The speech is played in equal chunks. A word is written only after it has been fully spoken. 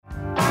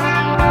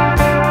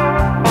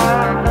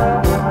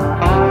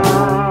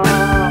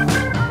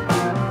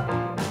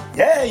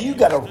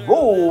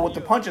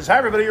the punches. Hi,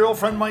 everybody. Your old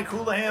friend Mike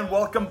Houlihan.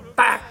 Welcome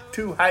back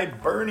to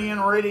Hibernian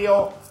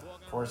Radio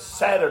for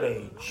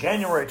Saturday,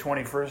 January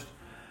 21st.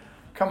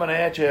 Coming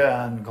at you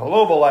on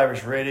Global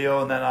Irish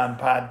Radio and then on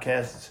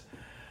podcasts.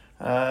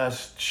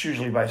 It's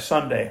usually by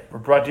Sunday. We're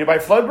brought to you by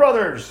Flood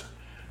Brothers.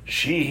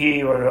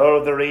 Sheehy, where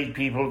other 8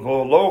 people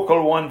go.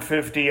 Local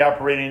 150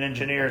 operating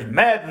engineers,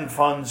 Madden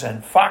Funds,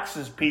 and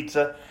Fox's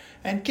Pizza.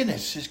 And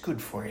Guinness is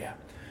good for you.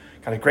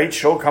 Got a great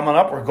show coming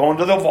up. We're going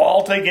to the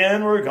vault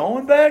again. We're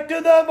going back to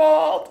the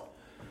vault.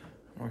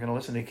 We're going to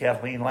listen to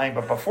Kathleen Lang.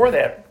 But before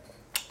that,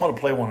 I want to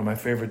play one of my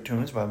favorite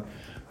tunes by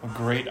a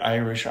great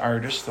Irish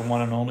artist, the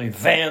one and only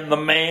Van the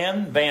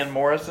Man, Van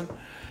Morrison.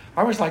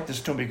 I always like this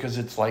tune because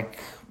it's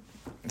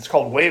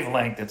called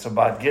Wavelength. It's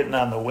about getting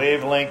on the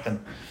wavelength,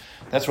 and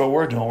that's what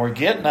we're doing. We're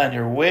getting on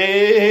your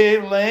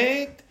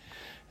wavelength,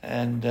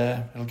 and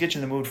it'll get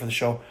you in the mood for the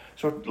show.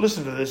 So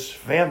listen to this,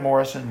 Van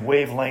Morrison,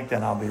 Wavelength,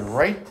 and I'll be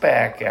right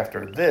back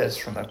after this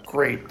from the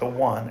great, the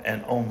one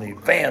and only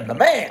Van the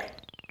Man.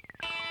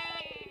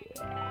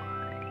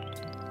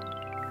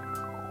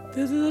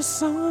 This is a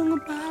song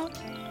about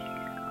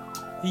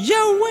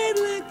your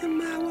wavelength and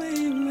my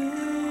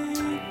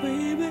wavelength,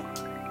 baby.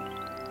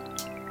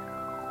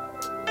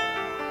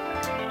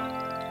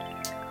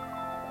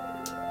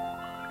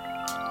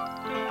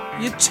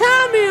 You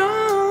turn me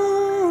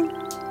on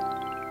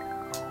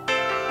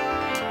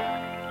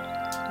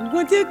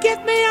when you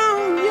get me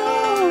on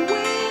your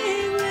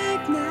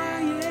wavelength now,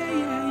 yeah.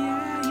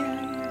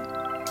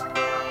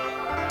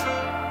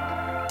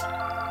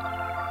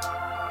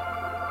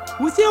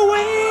 With your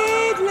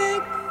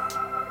wavelength,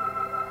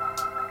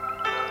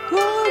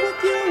 oh,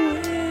 with your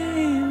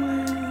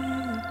wavelength,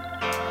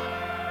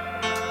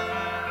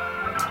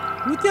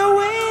 with your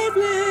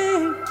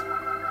wavelength,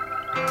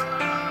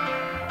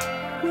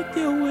 with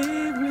your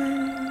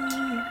wavelength.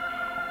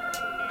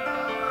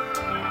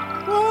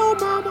 Oh,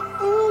 mama,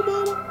 oh,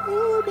 mama,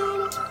 oh,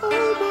 mama, oh,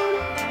 mama,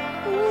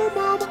 oh,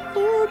 mama,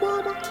 oh,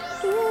 mama,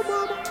 oh,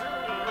 mama.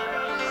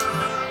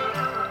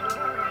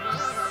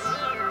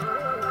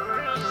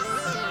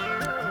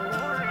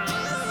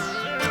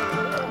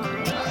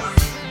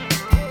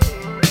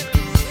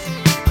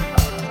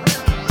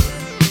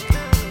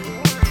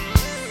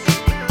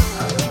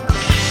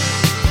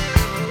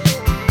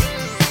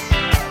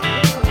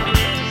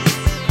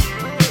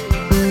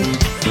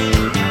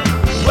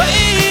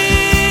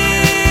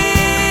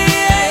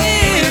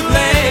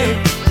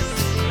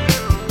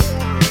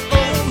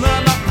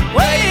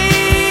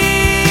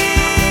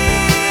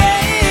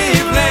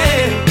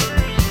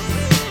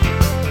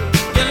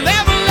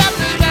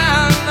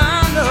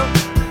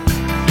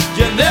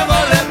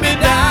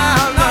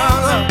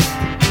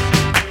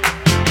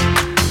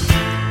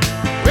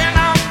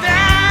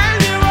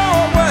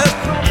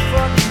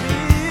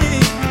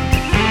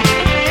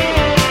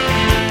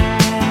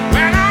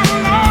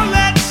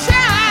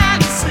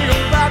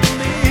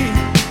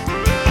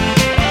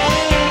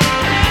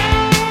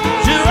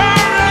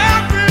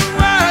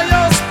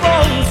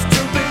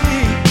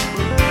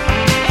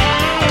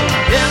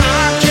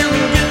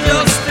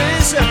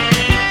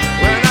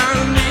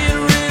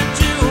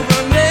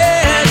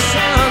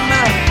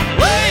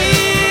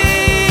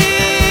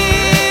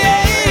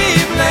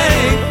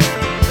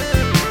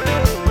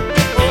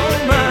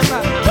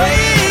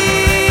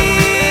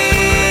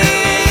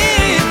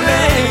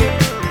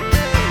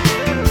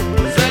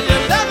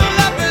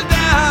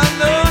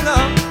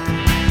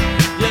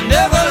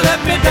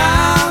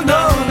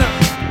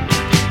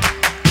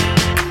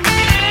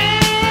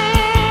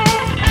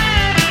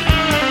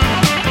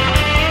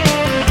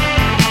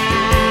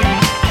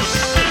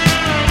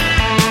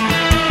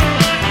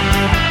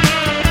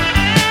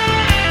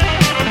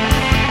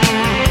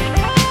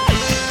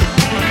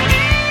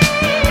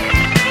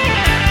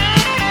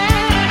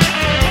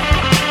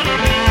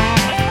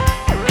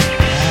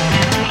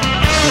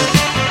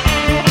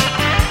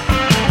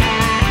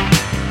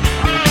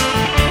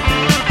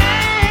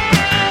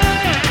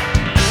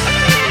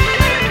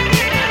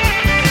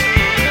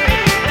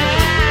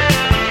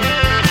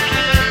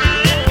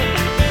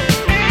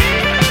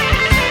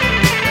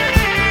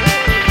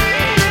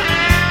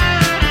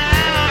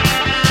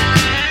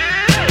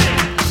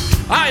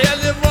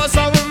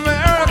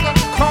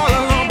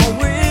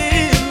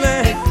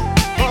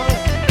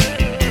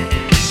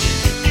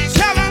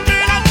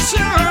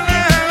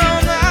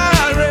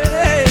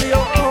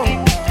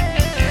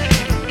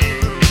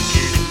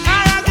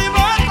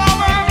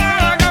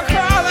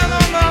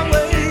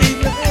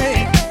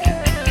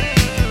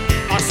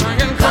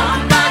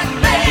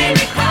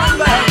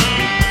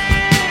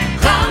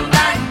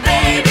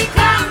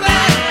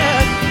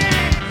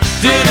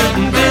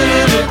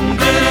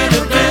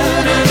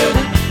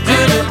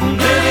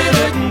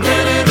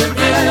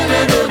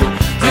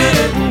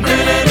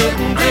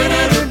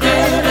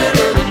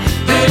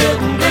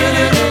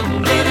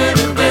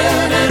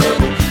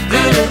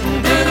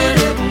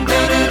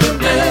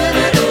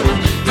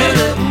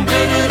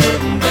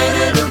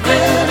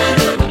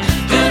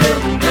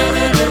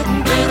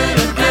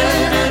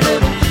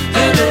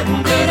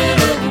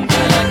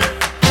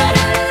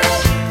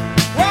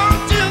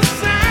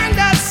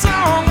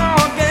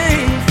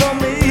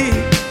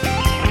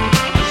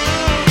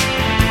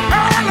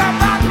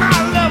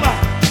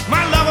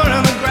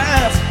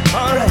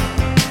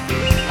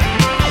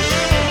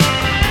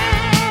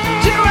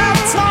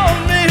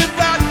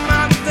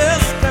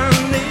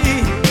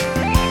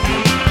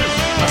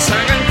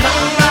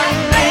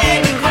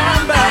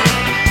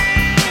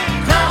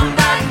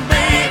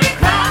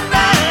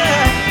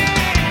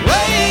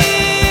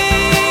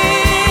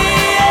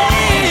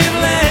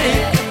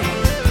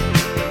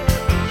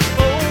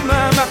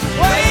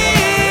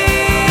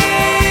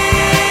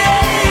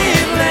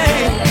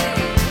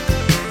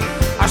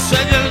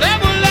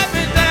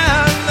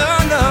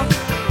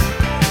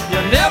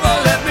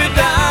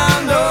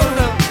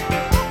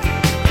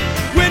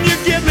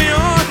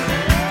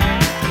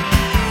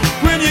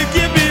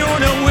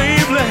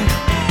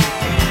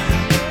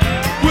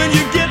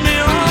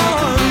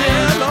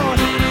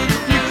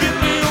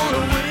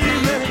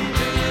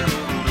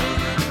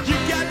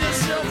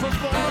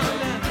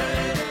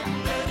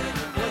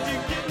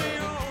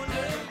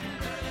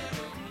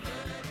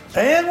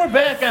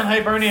 back on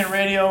Hibernian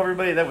Radio,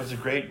 everybody. That was a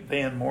great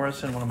Van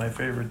Morrison, one of my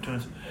favorite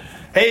tunes.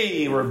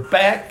 Hey, we're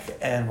back,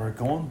 and we're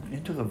going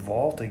into the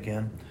vault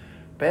again.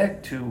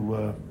 Back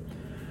to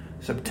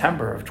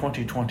September of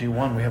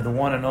 2021. We have the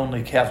one and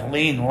only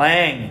Kathleen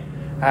Lang.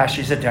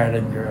 She's a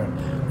darling girl.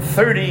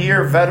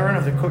 30-year veteran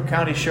of the Cook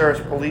County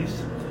Sheriff's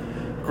Police.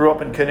 Grew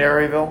up in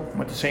Canaryville.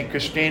 Went to St.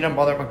 Christina,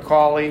 Mother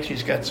Macaulay.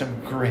 She's got some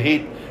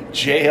great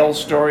jail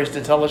stories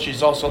to tell us.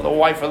 She's also the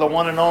wife of the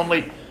one and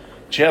only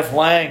Jeff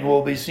Lang, who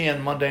we'll be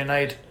seeing Monday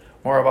night.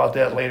 More about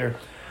that later.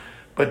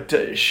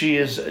 But she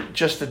is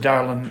just a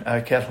darling,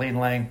 Kathleen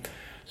Lang.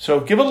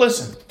 So give a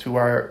listen to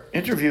our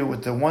interview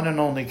with the one and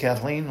only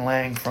Kathleen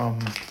Lang from,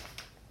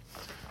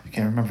 I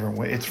can't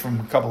remember, it's from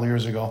a couple of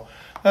years ago.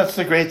 That's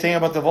the great thing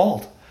about the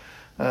vault.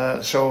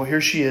 So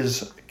here she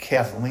is,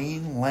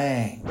 Kathleen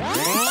Lang.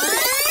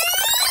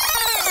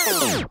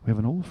 We have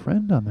an old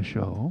friend on the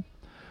show,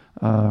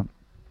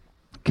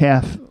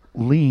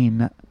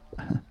 Kathleen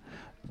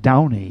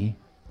Downey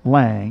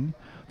Lang,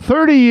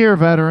 30-year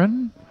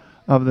veteran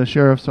of the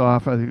Sheriff's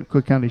Office, the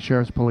Cook County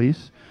Sheriff's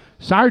Police.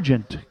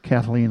 Sergeant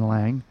Kathleen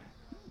Lang.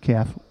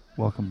 Kath,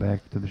 welcome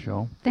back to the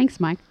show. Thanks,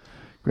 Mike.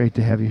 Great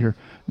to have you here.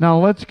 Now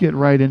let's get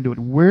right into it.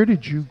 Where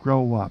did you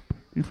grow up?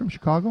 You from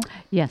Chicago?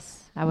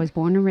 Yes, I was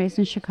born and raised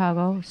in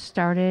Chicago.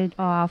 Started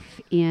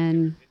off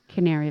in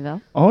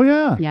Canaryville. Oh,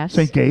 yeah. Yes.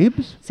 St.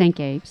 Gabe's? St.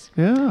 Gabe's.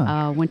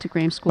 Yeah. Went to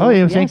Graham School. Oh,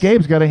 yeah, Yes. St.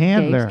 Gabe's got a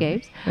hand there.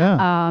 Gabe's.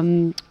 Yeah.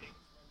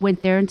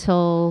 Went there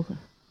until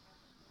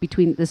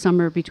between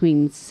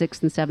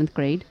 6th and 7th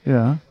grade.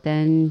 Yeah.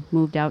 Then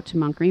moved out to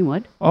Mount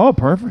Greenwood. Oh,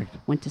 perfect.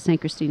 Went to St.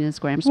 Christina's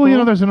Graham School. Well, you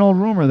know, there's an old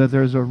rumor that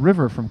there's a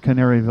river from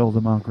Canaryville to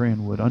Mount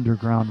Greenwood,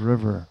 underground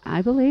river.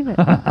 I believe it.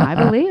 I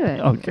believe it.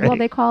 Okay. Well,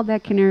 they called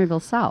that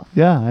Canaryville South.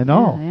 Yeah, I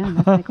know. Yeah,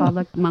 that's what they called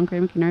it, Mount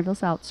Greenwood, Canaryville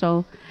South.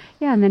 So,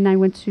 yeah, and then I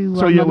went to...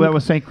 So that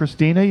was St.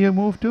 Christina you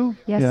moved to?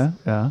 Yes. Yeah,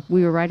 yeah.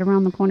 We were right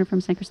around the corner from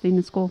St.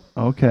 Christina's School.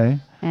 Okay.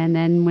 And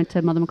then went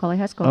to Mother Macaulay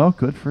High School. Oh,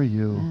 good for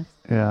you. Yes.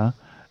 Yeah.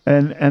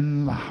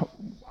 And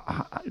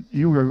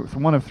you were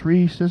one of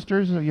three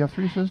sisters? You have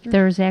three sisters?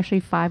 There's actually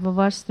 5 of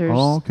us.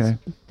 Okay.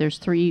 There's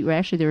 3.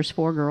 Actually, there's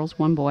 4 girls,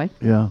 1 boy.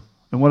 Yeah.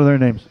 And what are their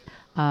names?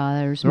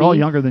 They're all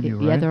younger than you,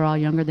 right? Yeah, they're all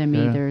younger than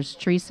me. Yeah. There's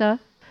Teresa,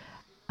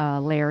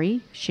 Larry,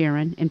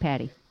 Sharon, and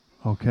Patty.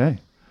 Okay.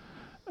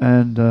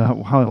 And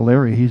how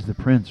Larry, he's the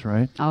prince,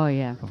 right? Oh,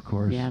 yeah. Of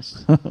course.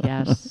 Yes.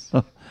 Yes.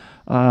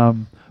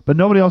 But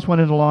nobody else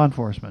went into law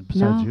enforcement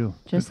besides you?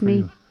 Just Good for me.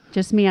 you.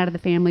 Just me out of the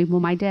family.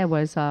 Well, my dad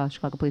was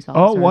Chicago police officer.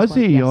 Oh, was as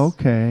well. he? Yes.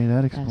 Okay,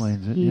 that Yes.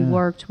 explains it. He yeah.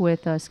 worked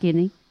with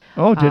Skinny.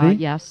 Oh, did he?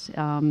 Yes.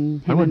 I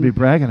wouldn't be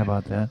bragging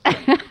about that.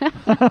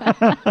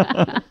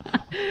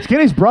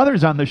 Skinny's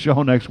brother's on the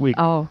show next week.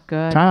 Oh,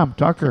 good. Tom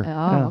Tucker. Oh,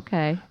 Yeah.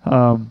 okay.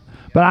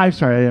 But I'm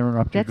sorry I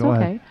interrupted you. That's Go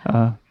okay.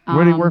 ahead.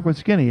 Where did he work with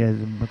Skinny?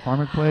 In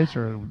McCormick Place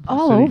or the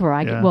All city?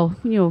 over. Yeah. Well,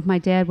 my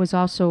dad was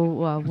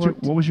also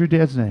worked What was your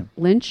dad's name?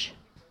 Lynch.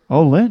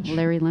 Oh, Lynch.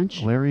 Larry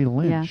Lynch. Larry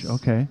Lynch. Yes.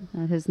 Okay.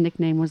 His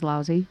nickname was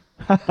Lousy.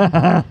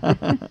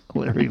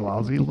 Larry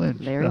Lousy Lynch.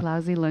 Larry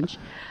Lousy Lynch.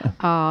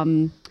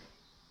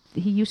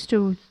 He used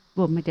to.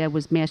 Well, my dad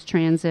was mass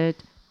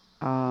transit.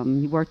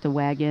 He worked the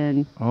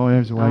wagon. Oh, he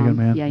was a wagon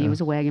man. Yeah, he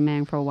was a wagon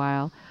man for a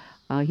while.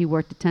 He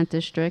worked the 10th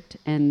district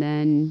and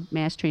then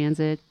mass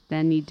transit.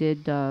 Then he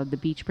did the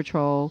beach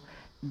patrol.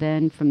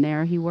 Then from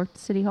there he worked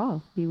at City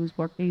Hall. He's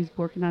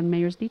working on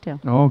mayor's detail.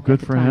 Oh,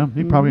 good the for time. him.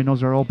 He probably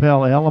knows our old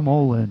pal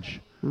Alamo Lynch.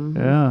 Mhm.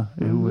 Yeah,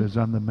 who was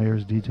on the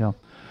mayor's detail.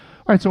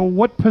 All right, so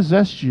what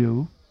possessed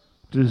you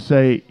to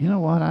say, you know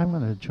what, I'm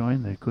going to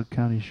join the Cook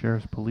County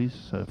Sheriff's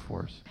Police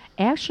Force?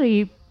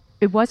 Actually,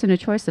 it wasn't a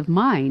choice of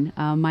mine.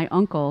 My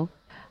uncle,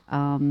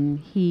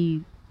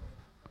 he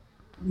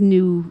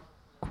knew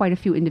quite a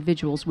few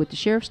individuals with the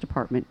sheriff's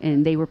department,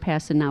 and they were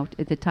passing out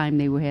at the time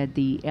they had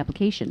the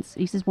applications.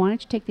 He says, why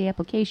don't you take the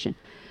application?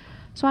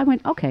 So I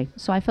went, okay.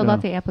 So I filled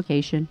out the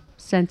application,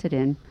 sent it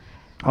in.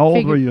 How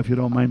old were you, if you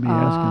don't mind me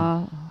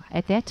asking?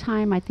 At that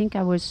time, I think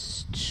I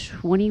was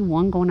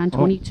 21, going on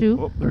 22.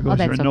 Oh, there goes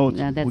her notes.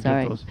 That's We'll all get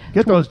right. those.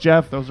 Get those,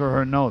 Jeff. Those are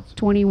her notes.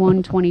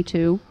 21,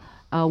 22,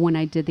 when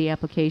I did the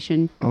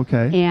application.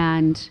 Okay.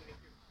 And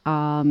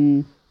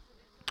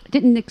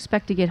didn't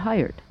expect to get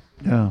hired.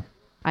 Yeah.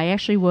 I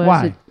actually was.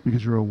 Why?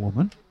 Because you're a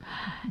woman?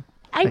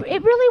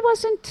 It really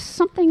wasn't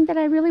something that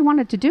I really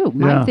wanted to do.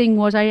 My Yeah. thing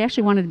was I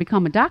actually wanted to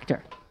become a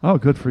doctor, Oh,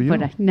 good for you.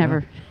 but I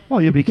never. Yeah.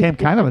 Well, you became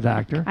kind of a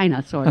doctor. Kind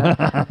of, sort of.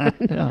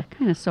 Yeah.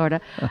 Kind of, sort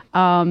of.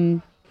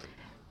 And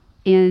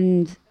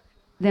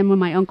then when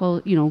my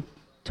uncle,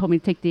 told me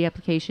to take the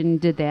application,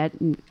 did that,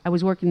 and I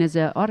was working as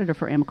an auditor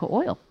for Amoco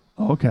Oil.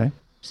 Okay.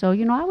 So,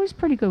 I was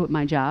pretty good with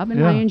my job,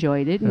 and Yeah. I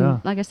enjoyed it. And Yeah.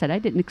 like I said, I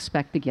didn't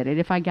expect to get it.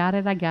 If I got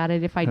it, I got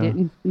it. If I Yeah.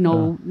 didn't,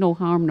 no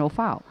harm, no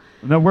foul.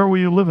 Now, where were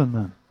you living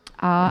then?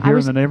 I Here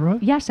was, in the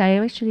neighborhood? Yes, I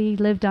actually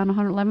lived on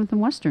 111th and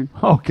Western.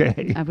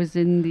 Okay. I was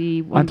in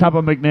the... On top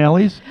of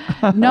McNally's?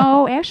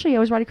 No, actually, I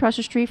was right across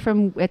the street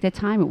from, at that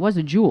time, it was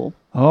a Jewel.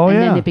 Oh, and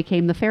yeah. then it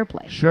became the Fair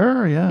Play.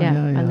 Sure,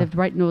 yeah. I lived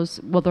right in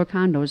those, well, they're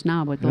condos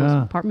now, but those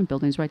Yeah. apartment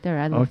buildings right there.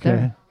 I lived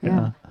Okay,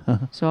 there. yeah.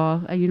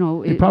 So, you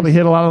know, You it probably was,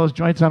 hit a lot of those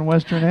joints on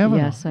Western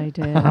Avenue. Yes, I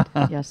did.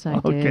 Yes, I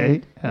Okay,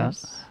 did. yeah.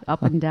 Yes,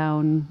 up and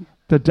down.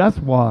 The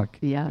Death Walk.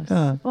 Yes.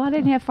 Yeah. Well, I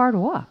didn't have far to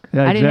walk.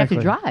 Yeah, I didn't have to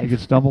exactly. drive. You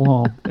could stumble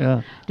home.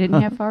 Yeah.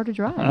 Didn't have far to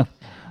drive.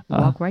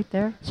 Walk right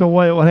there. So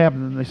what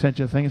happened? They sent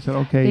you a thing and said,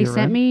 okay, They you're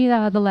sent in? me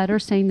the letter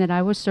saying that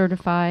I was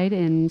certified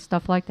and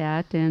stuff like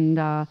that,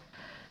 and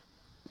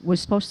was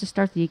supposed to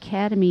start the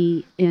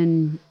academy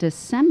in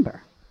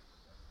December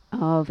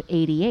of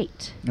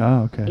 '88.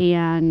 Oh, okay.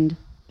 And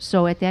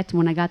so at that,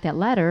 when I got that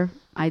letter,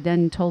 I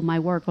then told my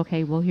work,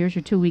 okay, well, here's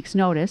your 2 weeks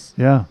notice.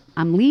 Yeah.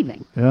 I'm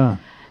leaving. Yeah.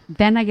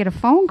 Then I get a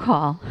phone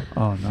call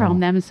Oh, no. from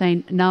them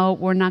saying, no,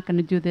 we're not going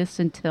to do this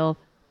until,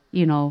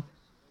 you know,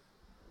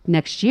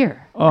 next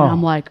year. Oh. And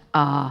I'm like,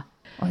 I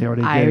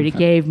already I already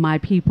gave my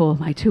people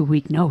my 2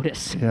 week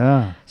notice.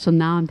 Yeah. So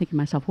now I'm thinking to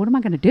myself, what am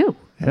I going to do?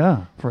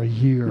 Yeah. For a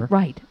year.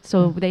 Right.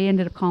 So they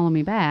ended up calling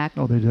me back.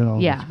 Oh, they did. Oh,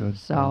 yeah. that's good.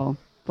 So,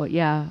 but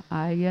yeah,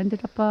 I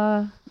ended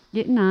up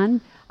getting on.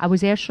 I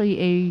was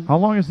actually How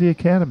long is the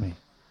academy?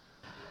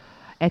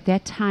 at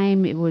that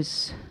time, it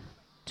was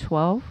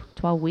 12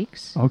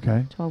 weeks.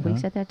 Okay. 12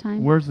 weeks at that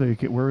time. Where is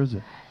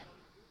it?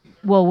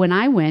 Well, when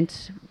I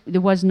went,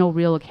 there was no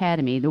real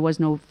academy. There was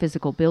no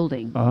physical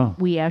building. Oh.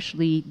 We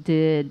actually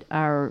did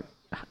our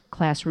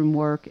classroom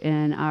work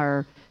and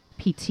our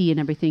PT and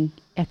everything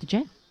at the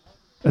jail.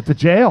 At the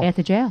jail? At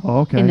the jail. Oh,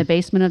 okay. In the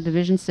basement of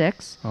Division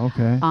 6.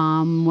 Okay.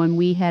 When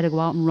we had to go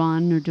out and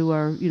run or do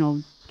our, you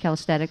know,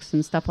 calisthenics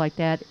and stuff like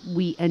that,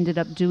 we ended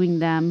up doing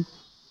them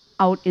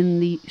out in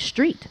the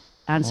street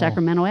on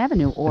Sacramento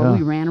Avenue, or Yeah.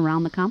 we ran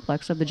around the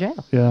complex of the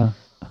jail. Yeah.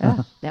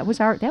 Yeah, that was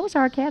our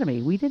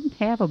academy. We didn't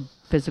have a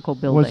physical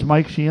building. Was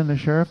Mike Sheehan the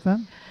sheriff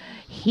then?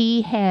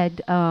 He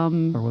had Or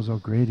was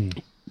O'Grady?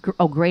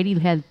 O'Grady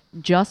had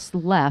just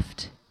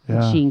left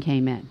when Yeah. Sheen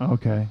came in.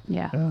 Okay.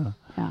 Yeah. Yeah.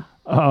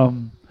 Yeah.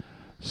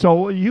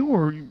 So you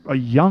were a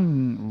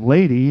young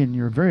lady, and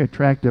you're very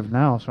attractive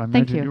now. So I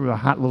Thank imagine you. you were a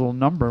hot little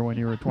number when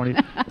you were 20.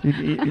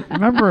 you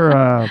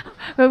remember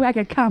Oh, I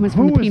got comments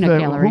who from the was peanut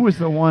gallery. who was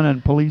the one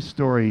in Police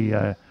Story?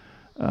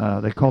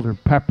 They called her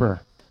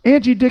Pepper.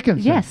 Angie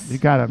Dickinson. Yes, You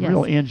got a yes.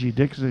 real Angie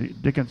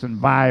Dickinson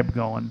vibe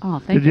going. Oh,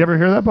 thank Did you you. ever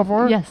hear that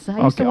before? Yes, I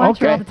used to watch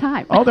her all the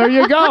time. Oh, there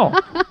you go.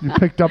 You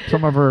picked up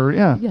some of her,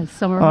 yeah. Yes,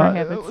 some of her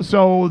habits.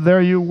 So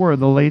there you were,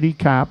 the lady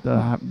cop, the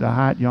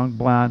hot young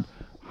blonde.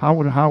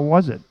 How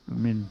was it? I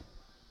mean,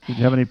 did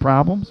you have any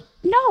problems?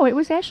 No, it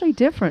was actually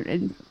different.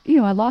 And, you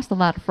know, I lost a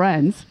lot of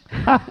friends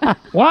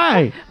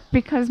Why?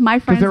 because my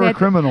Because friends they were at-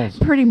 criminals.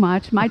 Pretty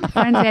much. My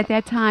friends at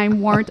that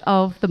time weren't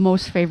of the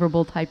most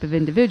favorable type of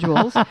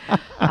individuals.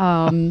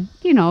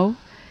 You know,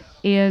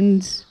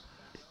 and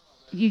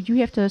you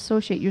have to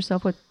associate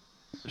yourself with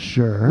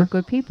Sure.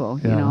 good people,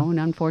 Yeah. you know, and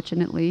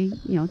unfortunately,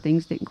 you know,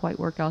 things didn't quite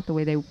work out the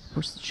way they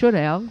should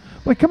have.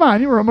 But come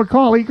on, you were a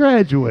Macaulay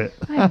graduate.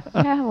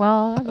 Yeah,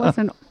 well, I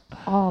wasn't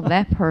all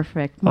that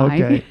perfect,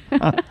 Mike. Okay.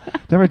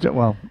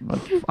 Well,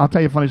 I'll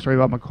tell you a funny story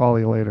about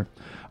Macaulay later.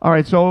 All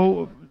right,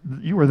 so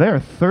you were there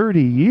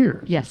 30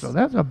 years. Yes. So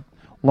that's a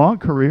long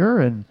career,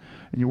 and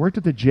you worked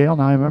at the jail.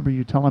 Now, I remember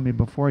you telling me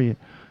before you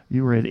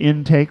were at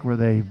intake where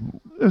it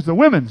was the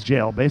women's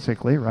jail,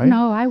 basically, right?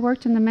 No, I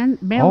worked in the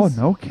males.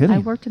 Oh, no kidding. I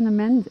worked in the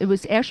men's. It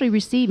was actually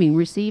receiving.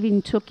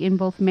 Receiving took in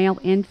both male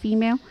and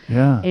female.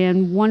 Yeah.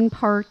 And one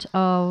part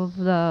of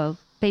the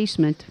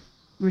basement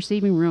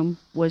receiving room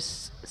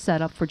was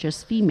set up for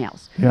just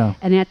females. Yeah.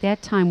 And at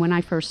that time, when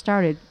I first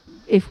started,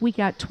 if we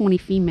got 20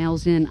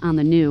 females in on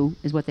the new,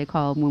 is what they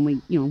call when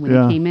we, you know, when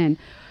Yeah. they came in,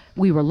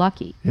 we were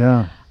lucky.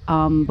 Yeah.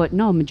 But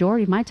no,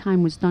 majority of my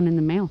time was done in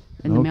the mail,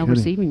 in No the mail kidding.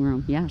 receiving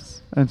room.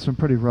 Yes. And some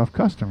pretty rough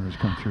customers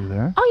come through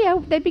there. Oh yeah,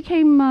 they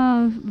became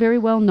very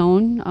well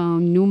known.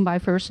 Knew them by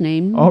first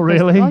name. Oh,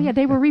 really? Oh yeah,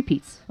 they were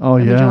repeats. Oh,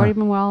 The yeah. majority of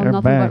them were all They're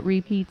nothing back. but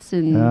repeats,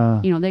 and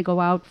Yeah. you know they go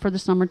out for the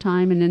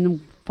summertime, and in the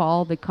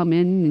fall they come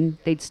in and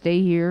they'd stay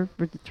here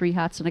for the 3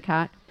 hots and a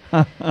cot,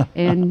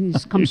 and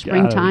come You got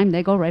springtime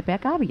they go right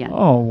back out again.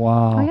 Oh,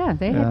 wow. Oh yeah,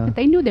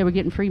 they knew they were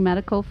getting free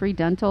medical, free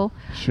dental,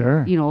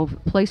 Sure. you know,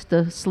 place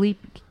to sleep,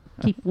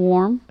 keep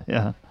warm.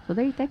 Yeah. So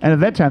they And at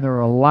that time, there were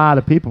a lot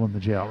of people in the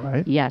jail,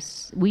 right?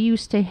 Yes, we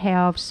used to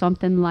have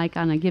something like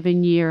on a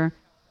given year,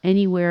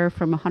 anywhere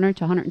from 100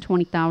 to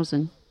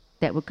 120,000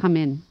 that would come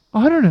in.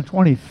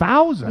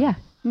 120,000? Yeah,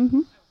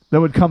 That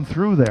would come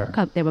through there.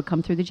 they would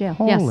come through the jail.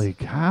 Holy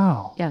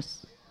cow.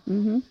 Yes,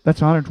 yes.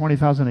 That's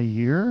 120,000 a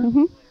year?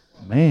 Mm-hmm.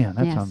 Man,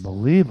 that's Yes.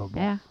 unbelievable.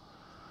 Yeah,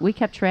 we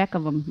kept track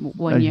of them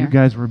one You year.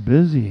 guys were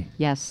busy.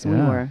 Yes, we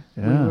Yeah, were.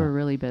 yeah. We were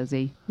really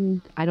busy.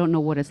 I don't know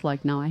what it's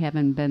like now. I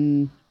haven't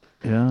been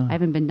Yeah.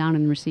 down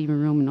in the receiving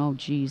room in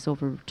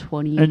over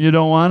 20. And you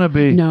don't want to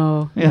be.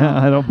 No, Yeah,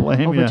 I don't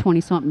blame over you.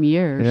 20-something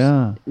years.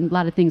 Yeah. A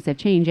lot of things have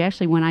changed.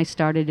 Actually, when I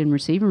started in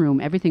receiving room,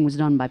 everything was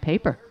done by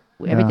paper.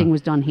 Everything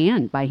was done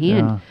by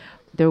hand. Yeah.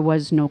 There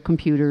was no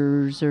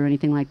computers or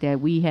anything like that.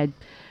 We had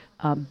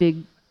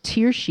big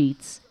tier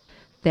sheets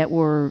that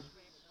were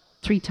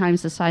 3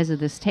 times the size of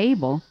this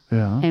table,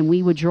 Yeah. and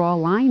we would draw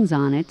lines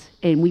on it,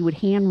 and we would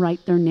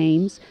handwrite their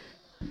names,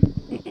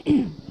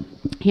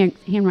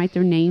 handwrite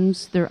their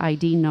names, their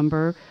ID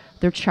number,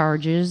 their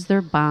charges,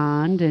 their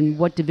bond, and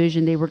what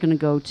division they were going to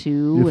go to.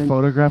 You and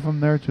photograph them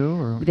there too,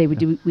 or we would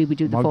do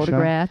the Mugshot?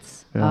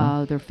 photographs,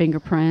 Yeah. their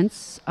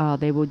fingerprints.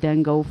 They would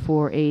then go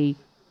for a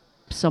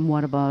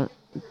somewhat of a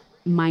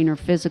minor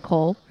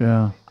physical.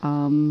 Yeah.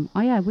 Oh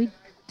yeah, we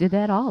did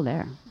that all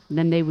there.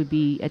 Then they would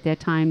be at that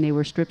time they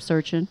were strip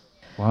searching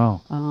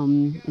Wow.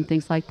 and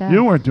things like that.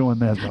 You weren't doing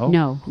that though.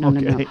 No.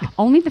 Okay.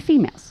 Only the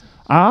females.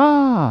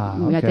 Ah.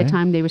 Okay. At that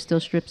time, they were still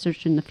strip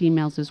searching the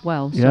females as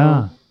well.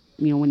 So,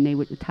 Yeah. when they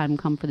would the time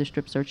come for the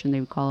strip searching, they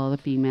would call all the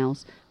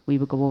females. We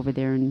would go over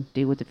there and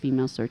deal with the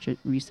female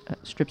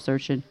strip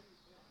searching.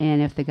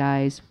 And if the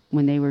guys,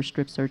 when they were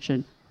strip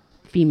searching,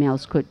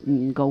 females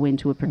couldn't go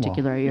into a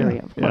particular yeah,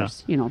 area, of yeah.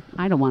 course.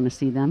 I don't want to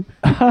see them.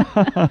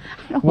 I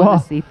don't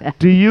want to see that.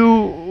 Do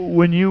you,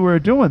 when you were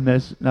doing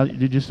this, now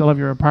did you still have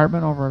your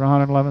apartment over at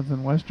 111th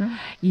and Western?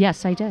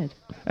 Yes, I did.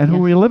 And who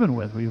Yes. were you living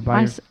with? Were you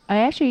by I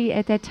actually,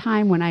 at that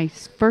time, when I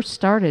first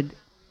started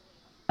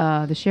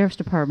the sheriff's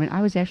department,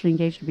 I was actually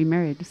engaged to be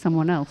married to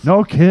someone else.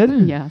 No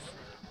kidding? Yes.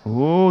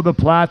 Oh, the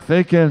plot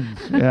thickens.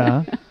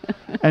 Yeah.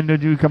 And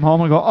did you come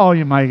home and go, oh,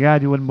 my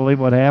God, you wouldn't believe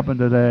what happened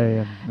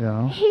today?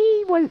 And,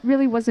 He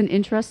really wasn't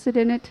interested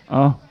in it.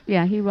 Oh,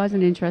 Yeah, he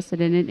wasn't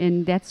interested in it.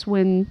 And that's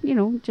when,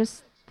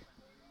 just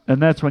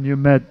and that's when you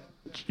met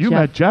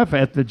Jeff. Jeff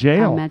at the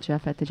jail. I met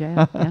Jeff at the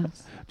jail.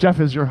 Yes. Jeff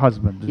is your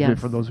husband, Yes.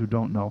 for those who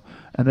don't know.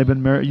 And they've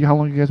been married. How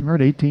long you guys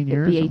married? 18 It'll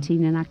years? be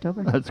 18 in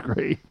October. That's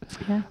great.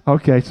 Yeah.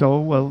 Okay,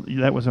 so,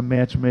 that was a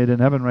match made in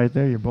heaven right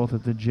there. You're both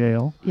at the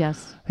jail.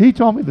 Yes. He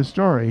told me the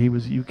story.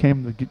 You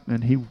came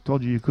and he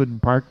told you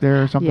couldn't park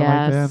there or something like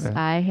Yes. that?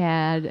 I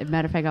had, as a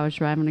matter of fact, I was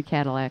driving a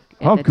Cadillac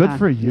at Oh, that good time.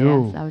 for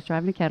you. Yes, I was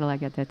driving a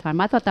Cadillac at that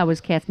time. I thought that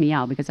was catch me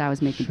out because I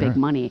was making Sure. big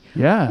money.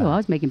 Yeah. Oh, I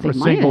was making For big a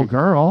money. single then.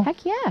 girl.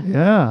 Heck yeah.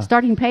 Yeah.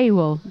 Starting pay,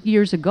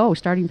 years ago,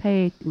 starting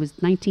pay was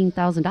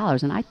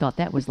 $19,000. And I thought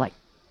that was like,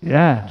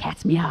 Yeah.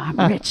 cat's me out,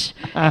 I'm rich.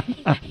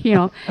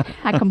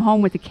 I come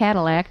home with the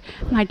Cadillac.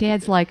 My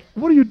dad's like,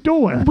 What are you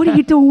doing? what are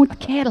you doing with the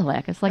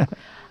Cadillac? It's like,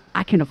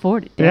 I can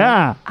afford it, Dad.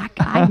 Yeah.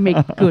 I make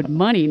good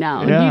money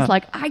now. Yeah. And he's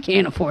like, I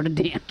can't afford a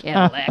damn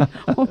Cadillac.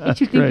 What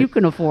makes you think great. you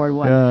can afford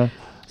one? Yeah.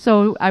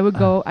 So I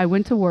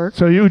went to work.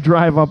 So you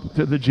drive up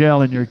to the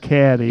jail in your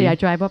caddy. Yeah, I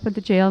drive up at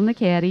the jail in the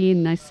caddy,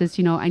 and I says,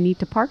 I need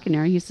to park in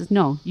there. He says,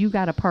 no, you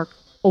got to park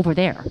over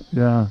there.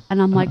 Yeah.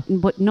 And I'm like,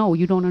 but no,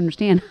 you don't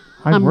understand.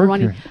 I work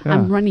running. here, yeah.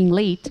 I'm running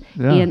late,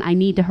 Yeah. and I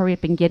need to hurry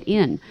up and get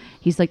in.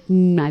 He's like,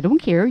 I don't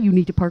care. You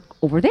need to park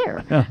over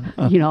there.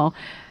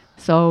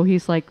 So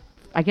he's like,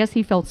 I guess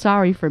he felt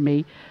sorry for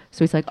me.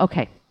 So he's like,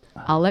 okay,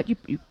 I'll let you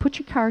put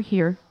your car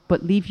here,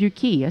 but leave your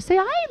key. I say,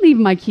 I ain't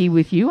leaving my key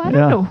with you. I Yeah.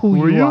 don't know who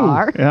Who are you you?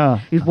 are. Yeah.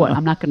 He's what?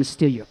 I'm not going to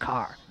steal your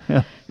car.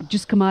 Yeah.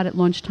 Just come out at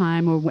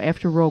lunchtime or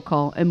after roll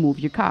call and move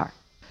your car.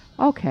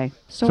 Okay.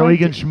 So I he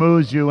can did-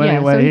 schmooze you yeah,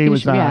 anyway. so he can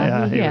was sh- on.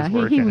 yeah, He was he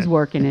working was it.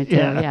 working it too.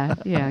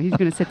 Yeah, He's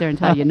going to sit there and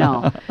tell you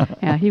no.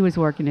 Yeah, he was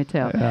working it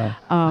too. Yeah.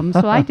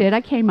 So I did.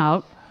 I came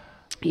out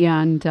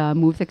and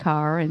moved the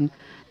car, and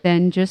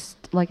then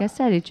just like I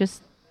said, it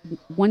just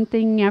one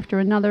thing after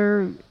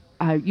another.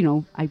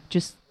 I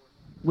just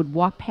would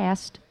walk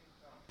past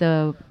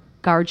the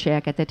guard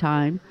shack at the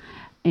time,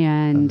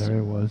 and there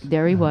he was.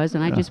 There he was,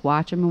 and I just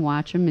watch him.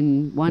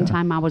 And one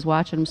time I was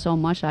watching him so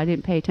much I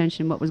didn't pay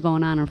attention to what was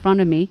going on in front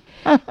of me,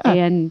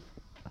 and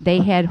they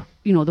had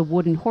the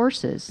wooden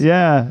horses.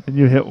 Yeah, and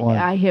you hit one.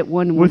 I hit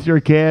one with your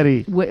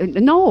caddy.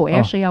 No,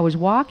 actually, I was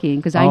walking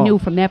because I Oh. knew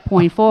from that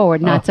point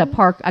forward not to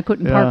park. I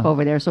couldn't park Yeah.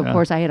 over there, so of Yeah.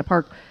 course I had to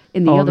park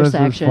in the Oh, other this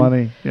section. is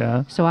funny.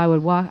 Yeah. So I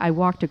would walk. I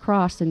walked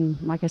across, and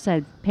like I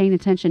said, paying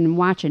attention and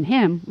watching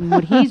him and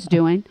what he's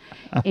doing,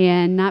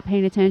 and not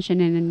paying attention,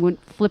 and then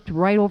flipped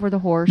right over the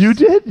horse. You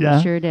did?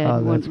 Yeah. Sure did.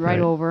 Oh, Went that's right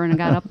great. over, and I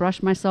got up,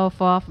 brushed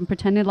myself off, and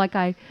pretended like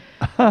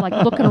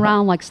looking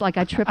around like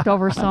I tripped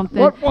over something.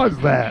 What was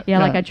that? Yeah,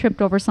 like I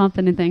tripped over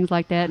something and things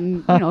like that.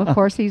 And, of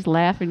course, he's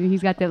laughing. And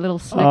he's got that little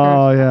snicker,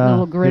 Oh, yeah.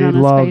 little grin He on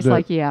his loved face. it.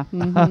 Like, yeah.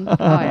 Oh,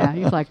 yeah.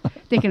 He's like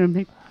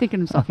thinking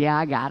himself, yeah,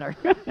 I got her.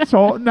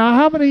 So now,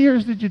 how many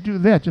years did you do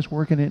that? Just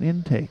working in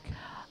intake?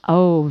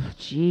 Oh,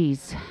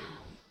 geez.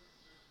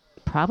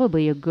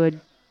 Probably a good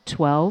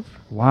 12,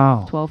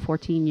 Wow.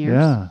 14 years.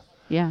 Yeah.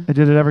 Yeah. And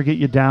did it ever get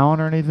you down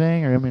or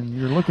anything? Or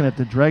you're looking at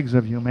the dregs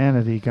of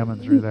humanity coming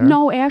through there.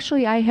 No,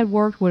 actually, I had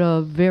worked with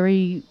a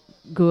very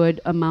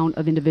good amount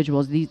of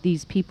individuals.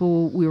 These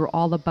people, we were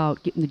all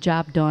about getting the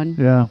job done.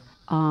 Yeah.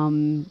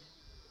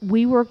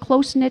 We were a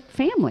close-knit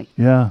family.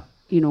 Yeah.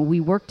 We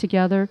worked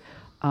together.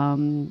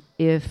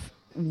 If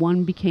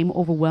one became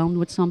overwhelmed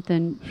with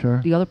something,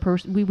 Sure. the other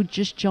person, we would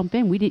just jump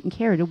in. We didn't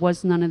care. There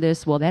was none of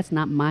this, well, that's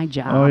not my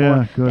job. Oh, yeah,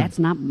 or, good. that's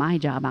not my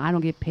job. I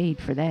don't get paid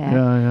for that.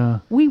 Yeah.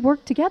 We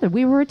worked together.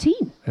 We were a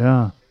team.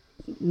 Yeah.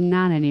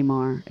 Not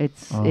anymore.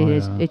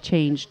 It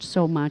changed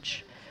so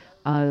much.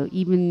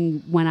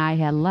 Even when I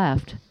had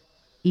left,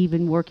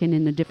 even working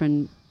in the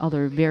different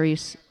other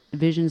various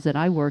divisions that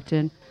I worked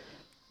in,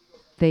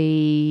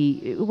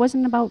 it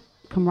wasn't about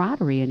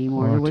camaraderie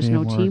anymore. Or There was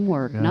no teamwork.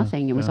 teamwork, Yeah,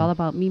 nothing. It was yeah. all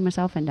about me,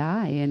 myself, and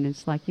I. And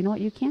it's like,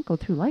 you can't go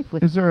through life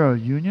with. Is there a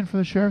union for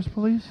the sheriff's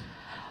police?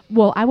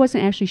 Well, I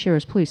wasn't actually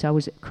sheriff's police. I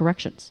was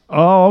corrections.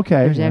 Oh,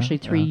 okay. There's Yeah, actually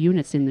 3 yeah.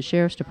 units in the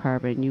sheriff's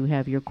department. You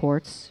have your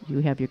courts, you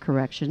have your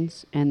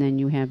corrections, and then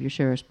you have your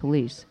sheriff's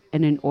police.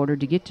 And in order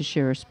to get to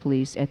sheriff's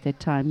police at that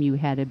time, you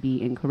had to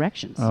be in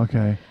corrections.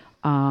 Okay.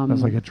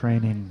 That's like a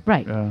training.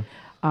 Right. Yeah.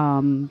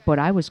 But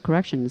I was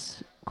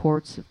corrections.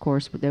 Courts, of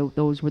course, but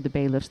those were the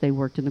bailiffs. They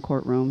worked in the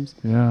courtrooms.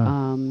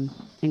 Yeah.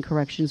 And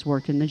corrections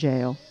worked in the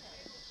jail.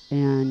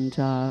 And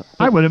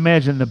I would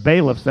imagine the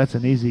bailiffs, that's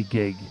an easy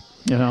gig,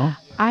 you know?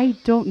 I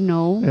don't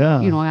know.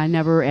 Yeah. You know, I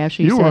never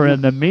actually You said were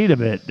in the meat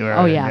of it.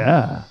 Oh, yeah.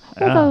 Yeah.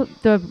 Well,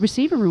 the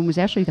receiver room was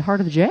actually the heart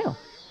of the jail.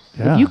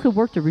 Yeah. If you could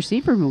work the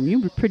receiver room,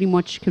 you pretty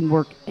much can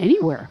work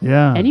anywhere.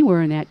 Yeah.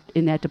 Anywhere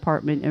in that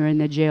department or in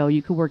the jail,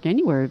 you could work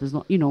anywhere. It was,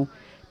 you know,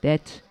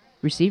 that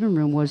receiving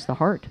room was the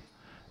heart.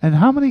 And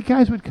how many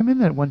guys would come in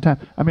there at one time?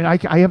 I mean,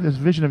 I have this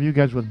vision of you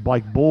guys with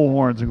like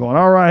bullhorns and going,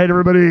 all right,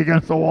 everybody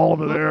against the wall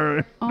over there.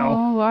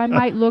 No. Oh, I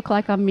might look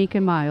like I'm meek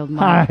and mild,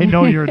 Mike. I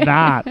know you're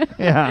not.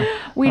 Yeah.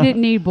 We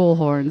didn't need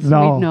bullhorns.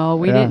 No.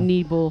 We Yeah. didn't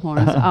need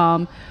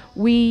bullhorns.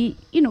 We,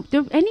 you know,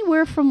 they're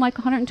anywhere from like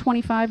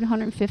 125 to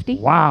 150.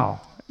 Wow.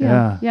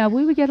 Yeah, Yeah.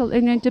 we would get,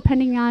 and then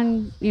depending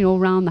on, you know,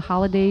 around the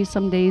holidays,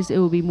 some days it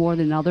would be more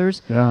than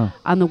others. Yeah.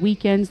 On the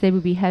weekends, they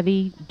would be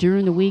heavy.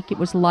 During the week, it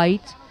was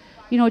light.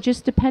 You know,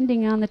 just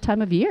depending on the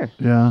time of year.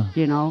 Yeah.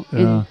 You know, Yeah.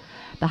 in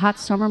the hot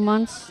summer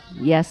months,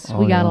 yes, Oh,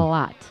 we got yeah. a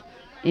lot.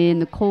 In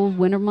the cold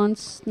winter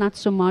months, not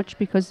so much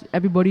because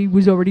everybody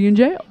was already in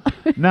jail.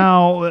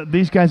 Now,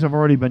 these guys have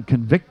already been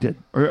convicted.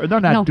 Or they're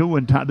not No.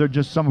 doing time. They're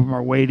just, some of them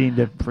are waiting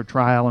for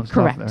trial and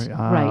stuff. Correct. There.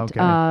 Right.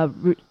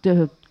 Okay.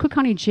 The Cook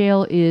County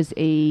Jail is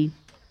a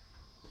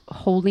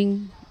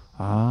holding,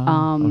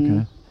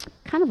 Okay.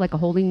 kind of like a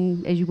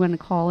holding, as you want to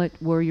call it,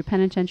 where your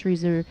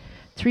penitentiaries are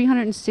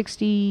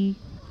 360,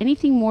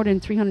 anything more than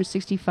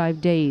 365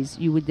 days,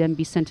 you would then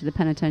be sent to the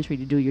penitentiary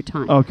to do your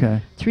time.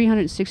 Okay.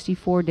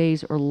 364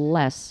 days or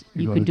less,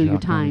 You you go could to do your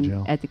county time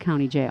jail. at the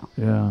county jail.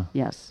 Yeah.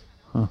 Yes.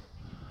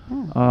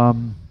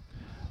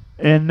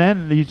 And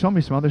then you told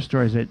me some other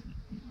stories that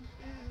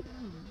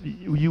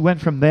you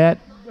went from that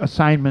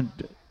assignment.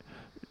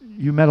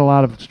 You met a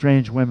lot of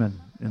strange women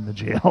in the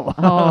jail.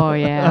 Oh,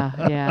 yeah,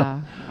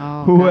 yeah.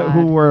 Oh, who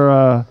God.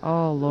 were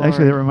Oh, Lord.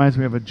 actually, that reminds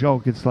me of a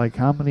joke. It's like,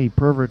 how many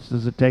perverts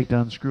does it take to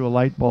unscrew a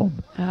light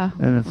bulb?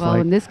 And it's well,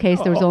 like, in this case,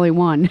 there was only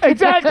one.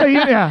 exactly.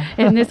 Yeah.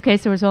 In this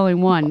case, there was only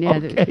one. Yeah,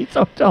 Okay,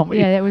 so tell me.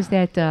 yeah, that was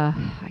that.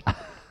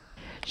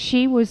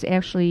 She was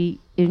actually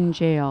in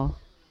jail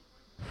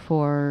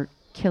for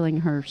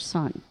killing her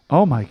son.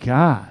 Oh my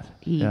God.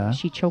 Yeah.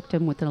 She choked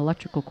him with an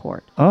electrical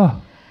cord.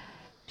 Oh.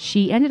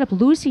 She ended up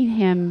losing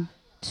him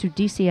to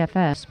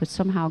DCFS, but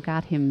somehow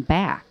got him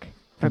back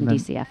from And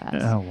then-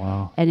 DCFS. Oh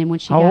wow. And then when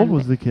she How got old him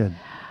was the kid?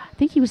 I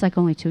think he was like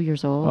only 2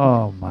 years old.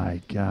 Oh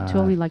my God.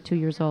 Only like 2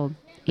 years old.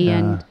 Yeah.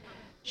 And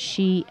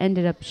she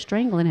ended up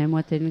strangling him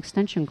with an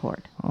extension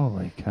cord.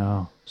 Holy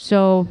cow.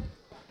 So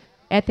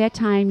at that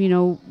time, you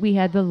know, we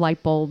had the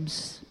light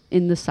bulbs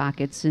in the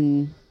sockets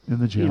and, In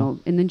the jail. you know,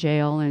 in the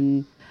jail,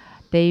 and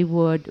they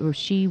would, or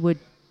she would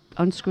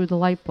unscrew the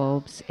light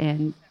bulbs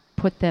and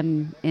put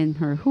them in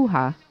her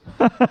hoo-ha.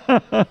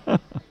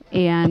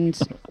 and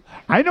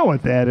I know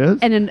what that is.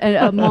 and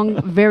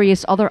among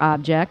various other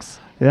objects.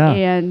 Yeah.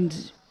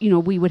 And, you know,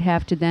 we would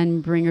have to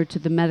then bring her to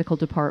the medical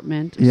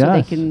department so they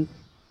Yes. can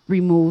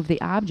remove the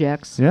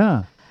objects.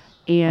 Yeah.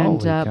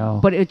 And Holy cow.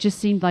 but it just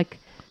seemed like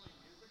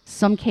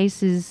some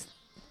cases,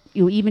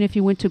 you know, even if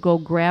you went to go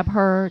grab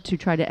her to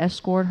try to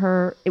escort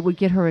her, it would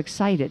get her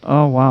excited.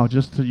 Oh wow.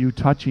 Just you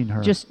touching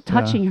her. Just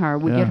touching Yeah. her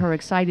would Yeah. get her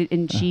excited,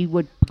 and she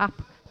would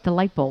pop the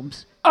light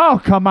bulbs.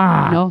 Oh come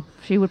on. No,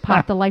 she would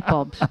pop the light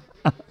bulbs.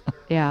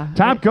 Yeah.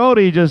 Tom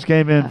Cody just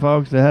came in,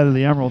 folks, the head of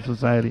the Emerald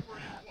Society.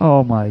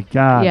 Oh my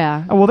God.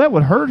 Yeah. Oh, well, that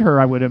would hurt her.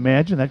 I would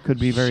imagine that could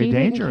be very She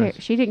dangerous. Didn't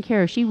care. She didn't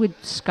care. She would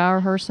scar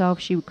herself.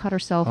 She would cut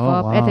herself Oh,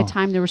 up. At the wow.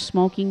 time, there was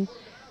smoking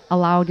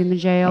allowed in the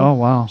jail. Oh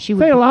wow. She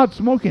They would. allowed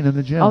smoking in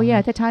the jail. Oh yeah,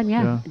 at the time,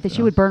 yeah. Yeah, That She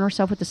yeah. would burn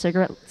herself with the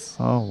cigarettes.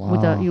 Oh wow.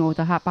 With the with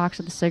the hot box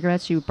of the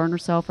cigarettes, she would burn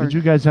herself. Or Did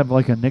you guys have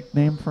like a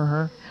nickname for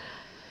her?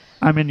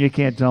 I mean, you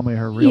can't tell me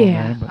her real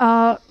name.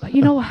 But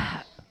you know,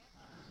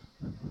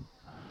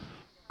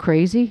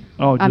 crazy.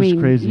 Oh, I just mean,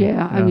 crazy.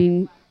 Yeah, I Yeah.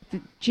 mean,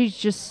 she's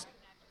just.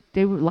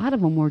 A lot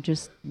of them were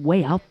just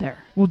way out there.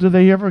 Well, do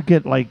they ever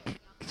get like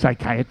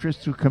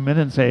psychiatrists who come in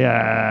and say,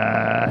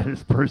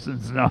 this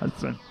person's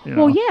nuts? And, you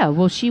know. Well, yeah.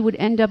 Well, she would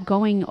end up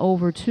going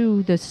over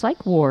to the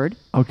psych ward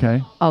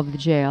Okay. of the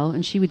jail,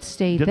 and she would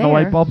stay Getting there. the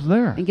light bulbs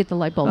there. And get the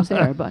light bulbs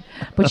there, but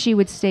she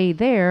would stay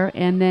there,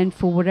 and then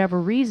for whatever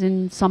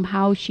reason,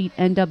 somehow she'd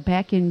end up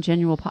back in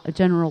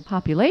general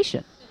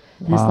population.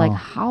 And it's like, Wow.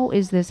 how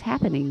is this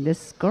happening?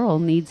 This girl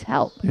needs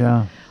help.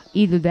 Yeah.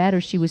 Either that, or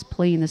she was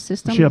playing the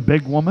system. Is she a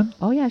big woman?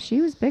 Oh yeah,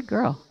 she was a big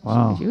girl.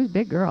 Wow. She was a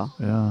big girl.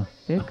 Yeah.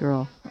 Big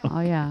girl. Oh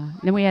yeah.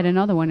 Then we had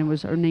another one.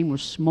 Her name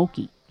was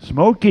Smokey,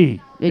 Smokey.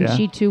 and yeah.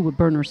 she too would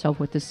burn herself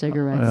with the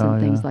cigarettes Yeah, and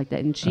things yeah. like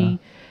that. And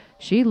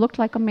she looked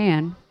like a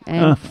man.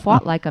 and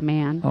fought like a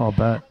man. Oh, I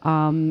bet.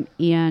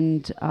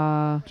 And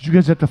Did you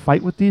guys have to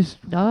fight with these?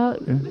 there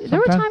were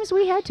sometimes? times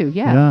we had to.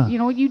 Yeah. Yeah. You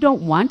know, you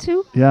don't want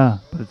to. Yeah,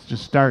 but it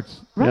just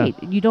starts. Right.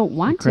 Yeah. You don't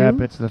want The crap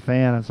to. hits the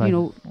fan. It's like,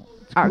 know,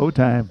 it's our- go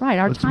time. right,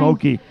 our With time-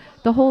 Smokey.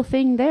 The whole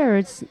thing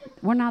there,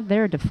 we're not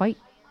there to fight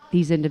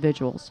these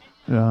individuals.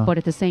 Yeah. But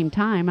at the same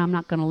time, I'm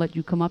not going to let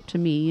you come up to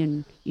me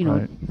and,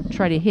 Right.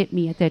 try to hit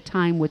me at that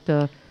time with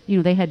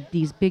they had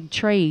these big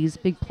trays,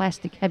 big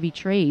plastic heavy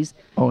trays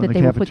Oh, in that the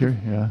they would put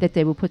cafeteria, yeah. that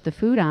they would put the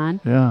food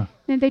on. Yeah.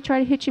 And they try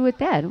to hit you with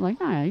that. I'm like,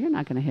 no, you're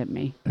not going to hit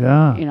me.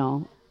 Yeah.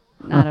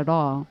 Not at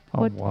all.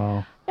 Oh, But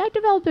wow. I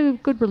developed a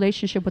good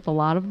relationship with a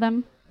lot of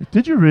them.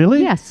 Did you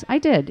really? Yes, I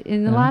did.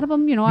 And a Yeah. lot of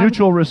them,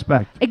 Mutual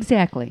respect.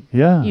 exactly.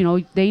 Yeah.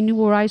 They knew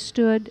where I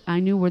stood. I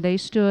knew where they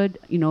stood.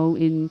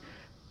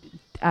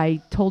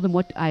 I told them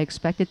what I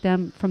expected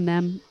from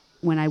them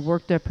when I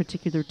worked a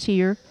particular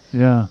tier.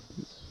 Yeah.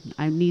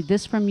 I need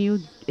this from you,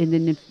 and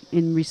then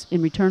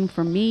in return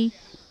from me,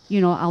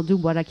 I'll do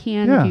what I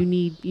can. Yeah. If you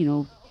need,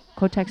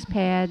 Kotex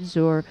pads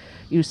or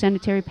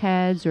sanitary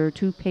pads or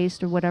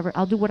toothpaste or whatever,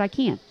 I'll do what I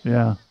can.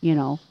 Yeah.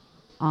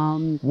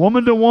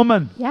 Woman to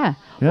woman. Yeah.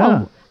 Yeah.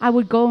 Well, I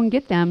would go and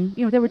get them.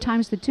 There were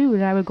times too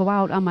that I would go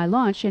out on my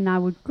lunch and I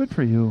would Good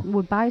for you.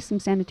 buy some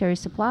sanitary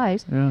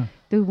supplies. Yeah.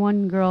 The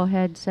one girl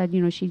had said,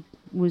 she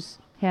was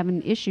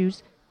having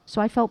issues,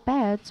 so I felt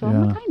bad. So I'm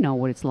Yeah. like, I know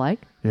what it's like.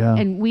 Yeah.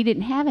 And we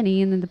didn't have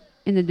any in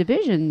the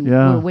division.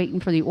 Yeah. We were waiting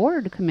for the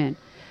order to come in.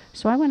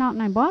 So I went out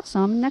and I bought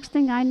some. Next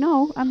thing I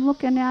know, I'm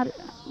looking at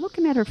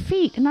her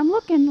feet, and I'm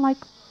looking like,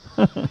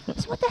 so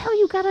what the hell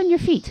you got on your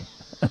feet?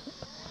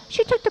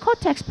 She took the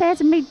Kotex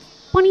pads and made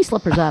bunny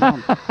slippers out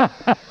of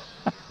them.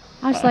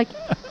 I was like,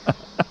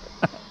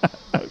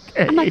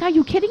 Okay. I'm like, are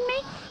you kidding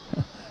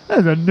me?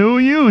 That's a new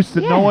use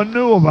that no Yeah. one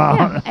knew about.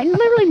 Yeah, and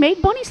literally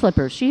made bunny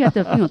slippers. She had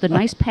the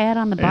nice pad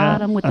on the Yeah.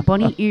 bottom with the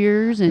bunny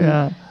ears, and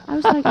Yeah. I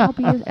was like, I'll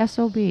be a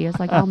SOB. I was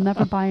like, I'll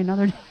never buy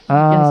another.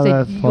 Ah, I said,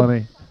 that's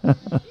funny.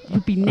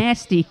 You'd be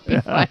nasty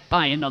if I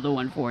buy another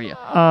one for you.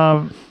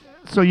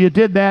 So you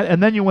did that,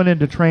 and then you went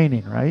into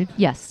training, right?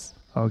 Yes.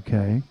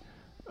 Okay.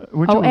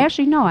 Weren't Oh, you-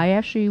 actually, no. I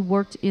actually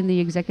worked in the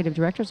executive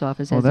director's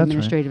office Oh, as that's right.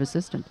 administrative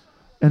assistant.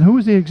 And who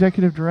was the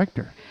executive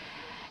director?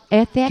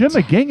 At that Jim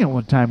ti- McGing at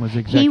one time was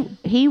executive.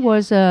 he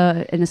was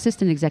an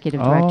assistant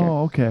executive director.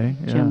 Oh, okay.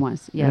 Yeah. Jim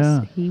was, yes.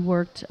 Yeah. He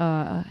worked,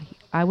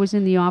 I was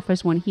in the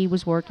office when he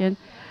was working.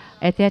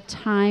 At that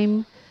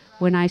time,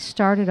 when I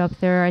started up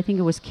there, I think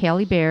it was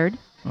Callie Baird.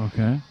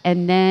 Okay.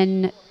 And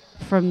then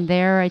from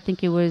there, I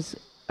think it was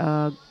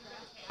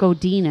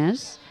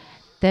Godinez.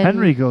 Then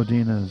Henry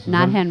Godinez.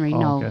 Not Henry, Oh,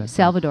 no. okay.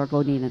 Salvador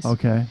Godinez.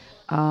 Okay.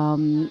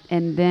 And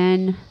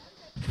then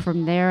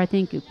from there, I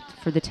think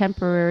for the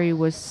temporary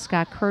was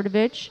Scott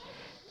Kurtovich.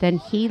 Then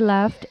he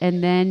left,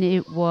 and then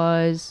it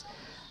was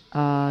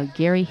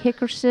Gary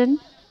Hickerson.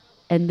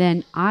 And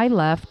then I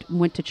left,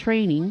 went to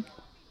training,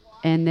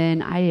 and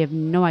then I have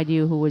no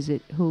idea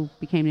who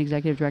became an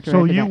executive director.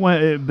 So after you that.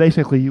 went,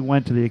 basically you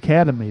went to the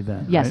academy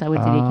then, Yes, right? I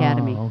went to the Ah,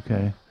 academy.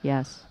 Okay.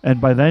 Yes. And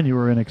by then you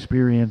were an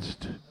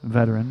experienced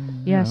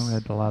veteran. Yes.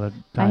 Had a lot of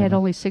time. I had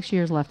only 6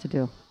 years left to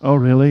do. Oh,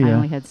 really? I Yeah.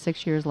 only had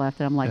 6 years left,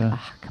 and I'm like, Yeah.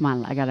 come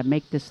on, I got to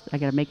make this. I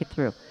got to make it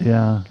through.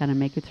 Yeah. Got to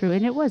make it through.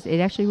 And it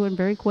actually went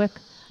very quick.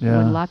 It Yeah.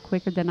 went a lot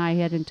quicker than I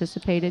had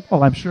anticipated.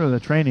 Well, I'm sure the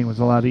training was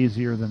a lot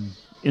easier than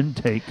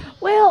intake.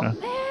 Well,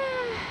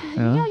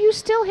 Yeah. you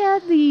still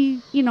had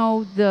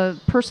the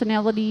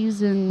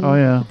personalities and Oh,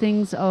 yeah. the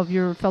things of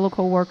your fellow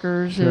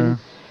coworkers, Sure.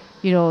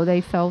 and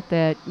they felt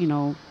that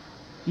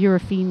you're a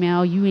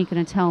female, you ain't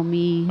gonna tell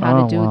me how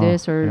Oh, to do wow.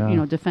 this, or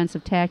Yeah.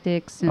 defensive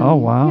tactics. And, Oh,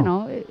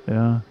 wow.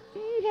 Yeah.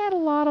 You had a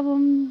lot of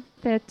them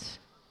that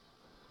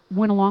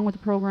went along with the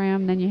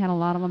program. Then you had a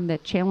lot of them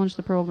that challenged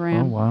the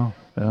program. Oh, wow.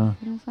 Yeah.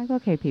 And it's like,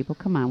 okay, people,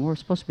 come on, we're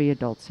supposed to be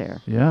adults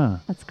here. Yeah.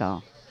 Let's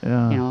go.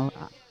 Yeah.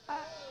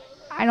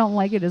 I don't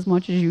like it as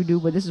much as you do,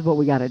 but this is what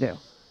we got to do.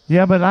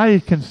 Yeah, but I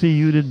can see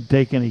you didn't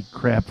take any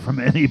crap from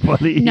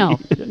anybody. No.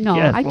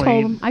 I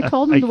Kathleen.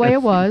 told them the way I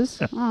it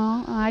was.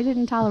 Oh, I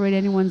didn't tolerate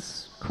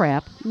anyone's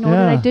crap, nor did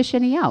Yeah. I dish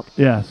any out.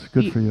 Yes,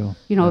 good You- for you.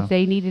 If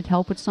they needed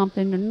help with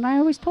something, and I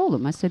always told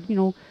them, I said,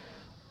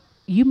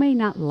 you may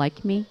not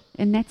like me,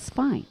 and that's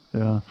fine.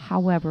 Yeah.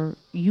 However,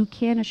 you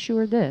can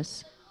assure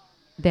this,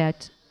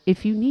 that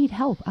if you need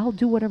help, I'll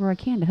do whatever I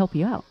can to help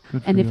you out.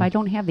 Good for And if you. I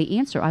don't have the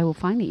answer, I will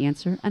find the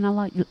answer, and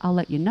I'll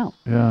let you know.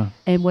 Yeah.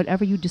 And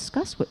whatever you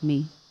discuss with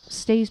me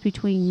stays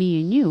between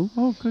me and you.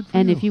 Oh, good for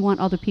And you. if you want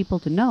other people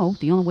to know,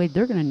 the only way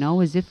they're going to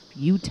know is if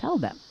you tell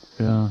them.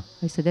 Yeah.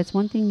 I said, that's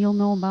one thing you'll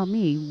know about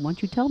me.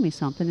 Once you tell me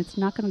something, it's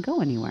not going to go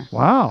anywhere.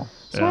 Wow.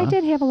 So I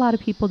did have a lot of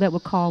people that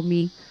would call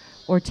me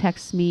or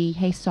text me,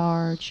 hey,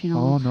 Sarge,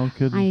 Oh, no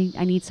kidding.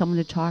 I need someone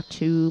to talk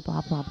to,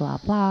 blah, blah, blah,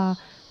 blah.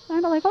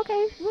 And I'm like,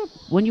 okay, well,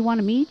 when you want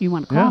to meet, you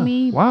want to call Yeah.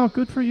 me. Wow,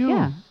 good for you.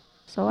 Yeah.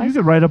 So You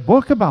could write a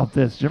book about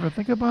this. Did you ever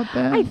think about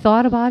that? I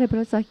thought about it, but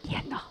it's like,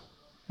 no.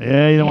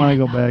 Yeah, you don't want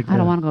to go back. I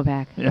don't want to go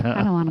back. Yeah,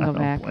 I don't want to I go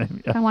don't back.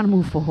 blame you. I want to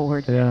move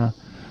forward. Yeah.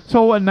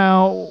 So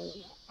now,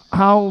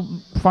 how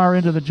far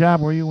into the job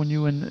were you when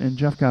you and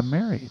Jeff got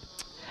married?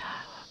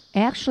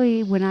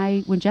 Actually,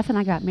 when Jeff and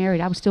I got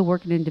married, I was still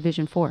working in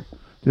Division 4.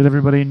 Did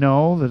everybody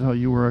know that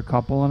you were a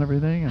couple and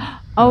everything? And,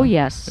 Oh,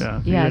 yes. Yeah.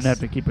 You Yes. didn't have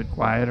to keep it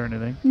quiet or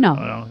anything? No.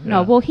 Oh, No.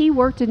 yeah. Well, he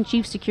worked in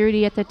chief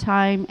security at the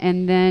time,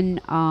 and then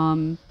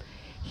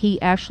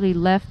he actually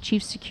left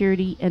chief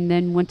security and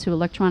then went to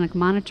electronic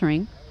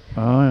monitoring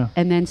Oh, yeah.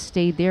 and then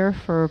stayed there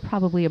for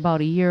probably about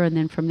a year, and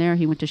then from there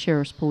he went to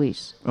sheriff's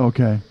police.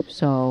 Okay.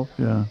 So,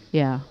 Yeah.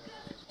 yeah.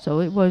 So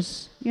it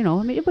was,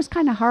 it was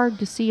kind of hard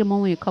to see him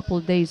only a couple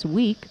of days a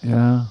week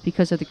Yeah.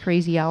 because of the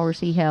crazy hours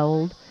he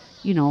held,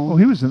 Well,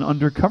 he was an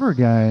undercover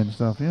guy and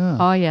stuff, yeah.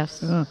 Oh,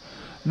 yes. Yeah.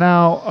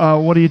 Now,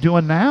 what are you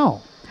doing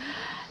now?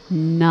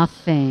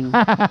 Nothing.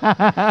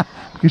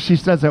 Because she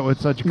says that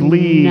with such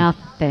glee.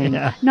 Nothing.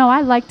 Yeah. No,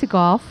 I like to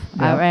golf.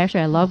 Yeah.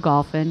 I love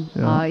golfing.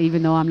 Yeah.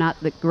 Even though I'm not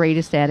the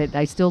greatest at it,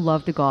 I still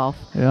love to golf.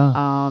 Yeah.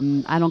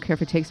 I don't care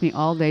if it takes me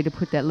all day to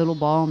put that little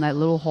ball in that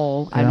little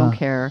hole. I Yeah. don't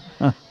care.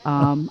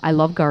 I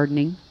love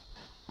gardening.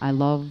 I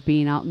love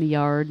being out in the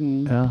yard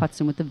and Yeah.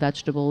 putzing with the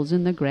vegetables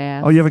and the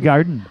grass. Oh, you have a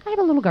garden? I have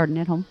a little garden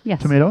at home.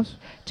 Yes. Tomatoes?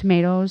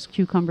 Tomatoes,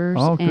 cucumbers,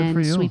 Oh, good and for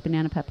you. sweet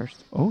banana peppers.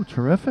 Oh,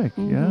 terrific.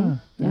 Yeah. Mhm.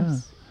 Yeah.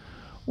 Yes.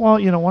 Well,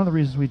 one of the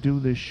reasons we do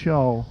this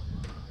show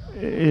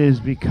is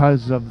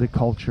because of the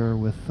culture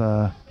with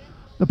the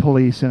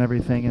police and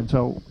everything. And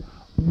so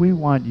we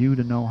want you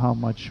to know how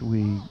much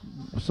we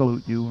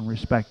salute you and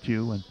respect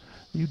you. And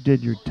you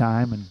did your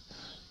time. And,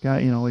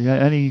 got,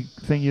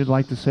 anything you'd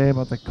like to say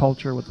about the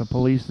culture with the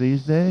police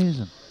these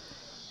days?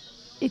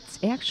 It's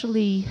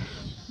actually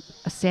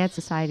a sad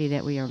society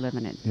that we are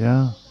living in.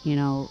 Yeah.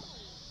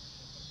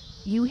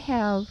 You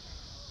have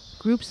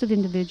groups of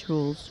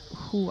individuals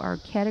who are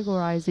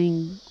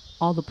categorizing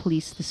all the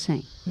police the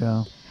same.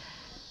 Yeah.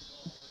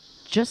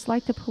 Just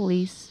like the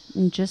police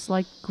and just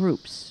like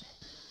groups,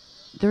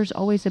 there's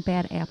always a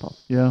bad apple.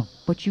 Yeah.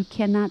 But you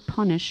cannot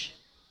punish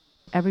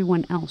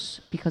everyone else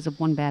because of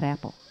one bad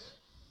apple.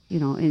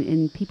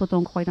 And people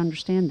don't quite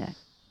understand that.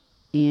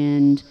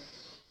 And,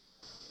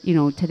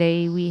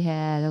 today we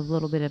had a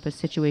little bit of a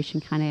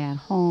situation kind of at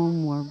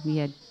home where we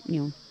had,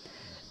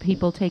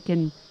 people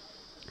taking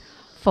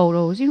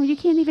photos. You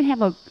can't even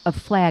have a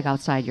flag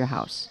outside your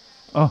house.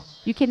 Oh,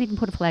 You can't even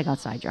put a flag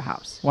outside your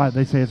house. why?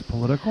 They say it's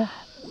political?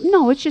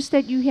 No, it's just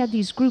that you have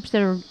these groups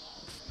that are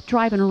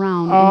driving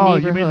around Oh,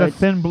 in you mean the neighborhoods.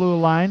 thin blue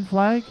line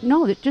flag?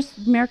 No, just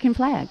American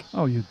flag.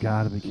 Oh, you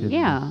gotta be kidding me.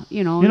 Yeah,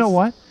 You know it's-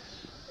 what?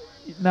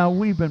 Now,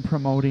 we've been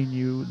promoting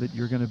you that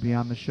you're going to be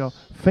on the show.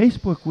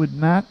 Facebook would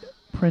not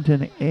print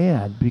an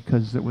ad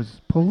because it was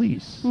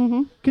police.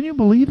 Mhm. Can you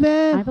believe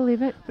that? I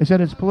believe it. They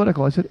said it's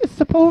political. I said, it's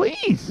the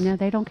police. No,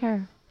 they don't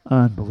care.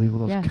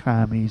 Unbelievable. Those Yeah.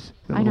 commies.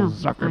 The I little know,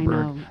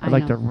 Zuckerberg. I I'd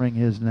like to know. wring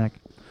his neck.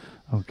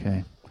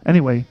 Okay.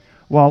 Anyway,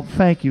 well,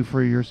 thank you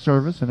for your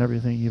service and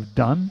everything you've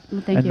done.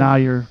 Well, thank and you. now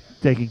you're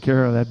taking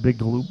care of that big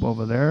galoop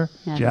over there,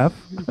 Yes. Jeff.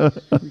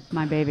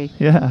 My baby.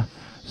 Yeah.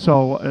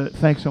 So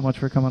thanks so much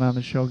for coming on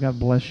the show. God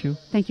bless you.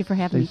 Thank you for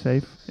having Stay me.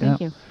 safe.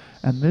 Thank Yeah. you.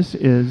 And this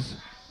is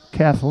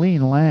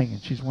Kathleen Lang,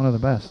 and she's one of the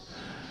best.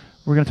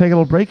 We're going to take a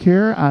little break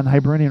here on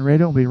Hibernian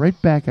Radio. We'll be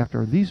right back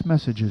after these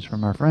messages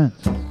from our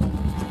friends.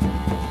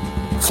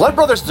 Flood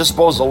Brothers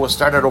Disposal was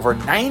started over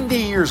 90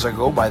 years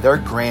ago by their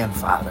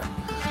grandfather.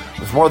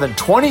 With more than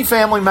 20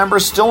 family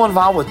members still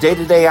involved with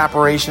day-to-day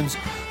operations,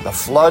 the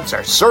Floods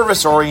are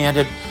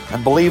service-oriented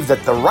and believe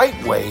that the right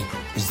way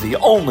is the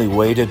only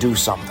way to do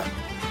something.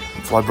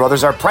 Flood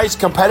Brothers are price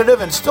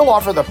competitive and still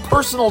offer the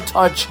personal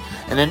touch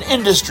and an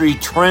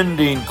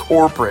industry-trending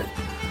corporate.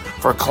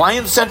 For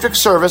client-centric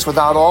service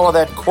without all of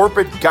that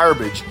corporate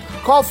garbage,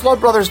 call Flood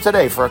Brothers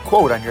today for a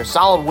quote on your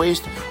solid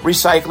waste,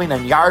 recycling,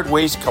 and yard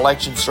waste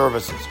collection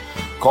services.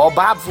 Call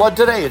Bob Flood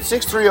today at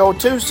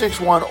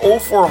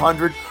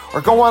 630-261-0400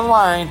 or go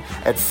online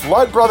at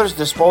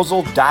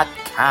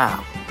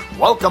floodbrothersdisposal.com.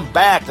 Welcome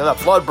back to the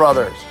Flood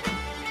Brothers.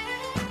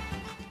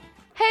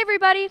 Hey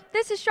everybody,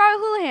 this is Charlotte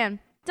Houlihan.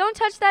 Don't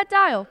touch that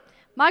dial.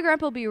 My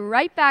grandpa will be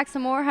right back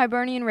some more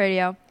Hibernian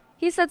Radio.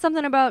 He said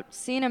something about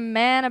seeing a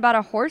man about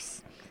a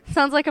horse.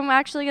 Sounds like I'm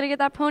actually going to get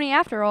that pony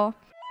after all.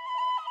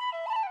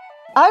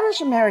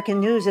 Irish American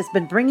News has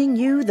been bringing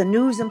you the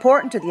news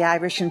important to the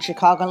Irish in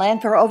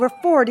Chicagoland for over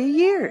 40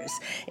 years.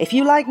 If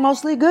you like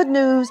mostly good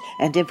news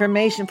and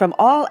information from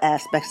all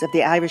aspects of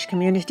the Irish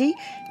community,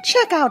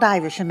 check out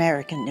Irish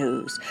American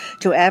News.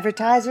 To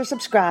advertise or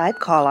subscribe,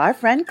 call our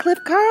friend Cliff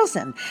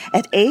Carlson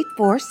at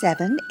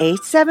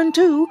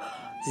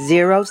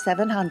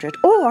 847-872-0700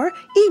 or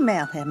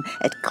email him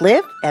at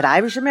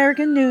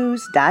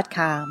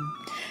cliff@irishamericannews.com.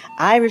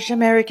 Irish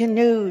American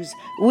News,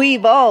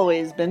 we've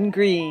always been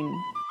green.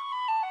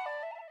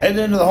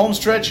 Heading into the home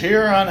stretch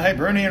here on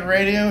Hibernian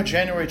Radio,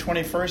 January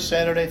 21st,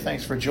 Saturday.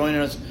 Thanks for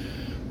joining us.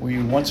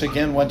 We once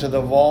again went to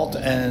the vault,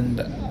 and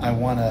I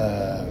want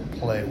to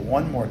play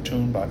one more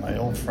tune by my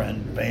old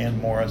friend Van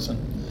Morrison.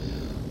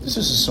 This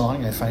is a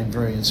song I find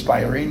very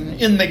inspiring,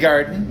 In the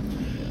Garden.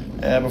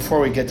 Before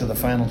we get to the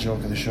final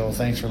joke of the show,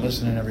 thanks for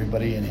listening,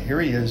 everybody. And here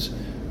he is,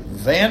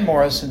 Van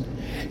Morrison,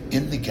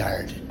 In the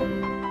Garden.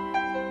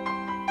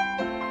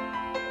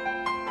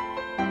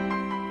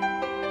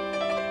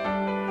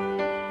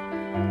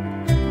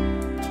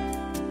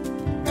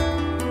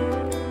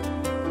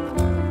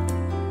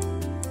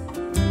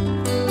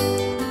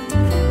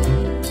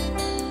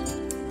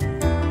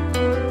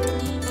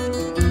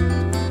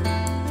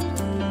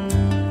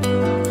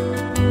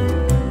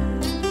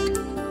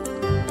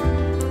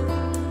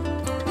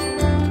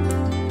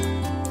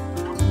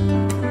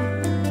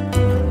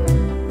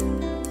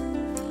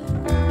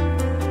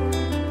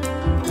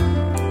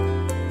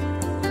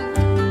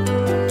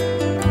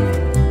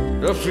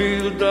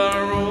 field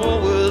our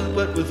road was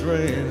wet with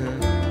rain.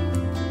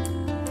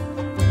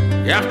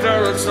 After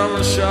a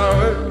summer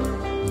shower,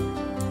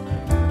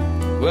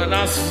 when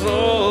I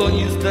saw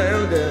you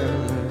standing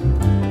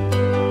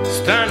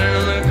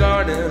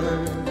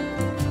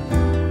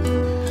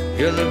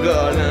in the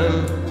garden,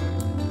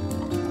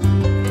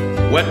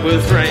 wet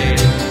with rain.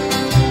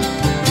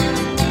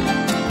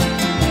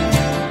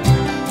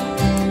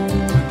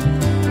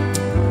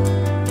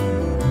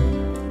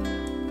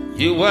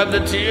 You wiped the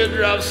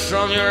teardrops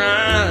from your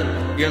eyes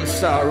in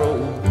sorrow.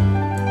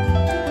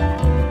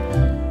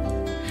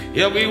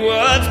 Yeah, we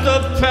watched the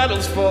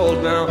petals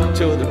fall down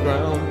to the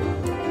ground.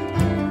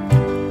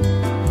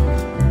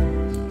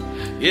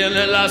 And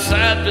as I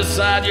sat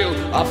beside you,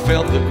 I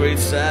felt the great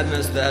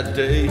sadness that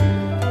day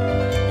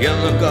in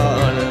the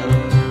garden.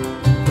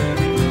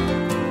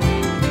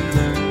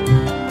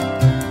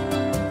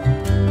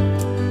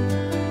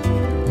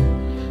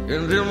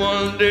 And then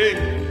one day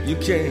you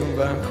came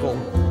back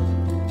home.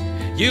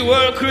 You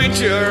were a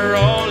creature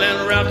all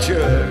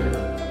enraptured.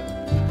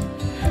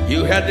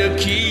 You had the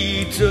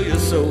key to your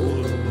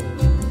soul,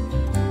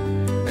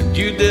 and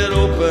you did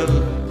open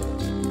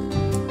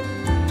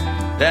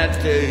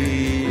that day.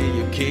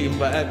 You came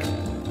back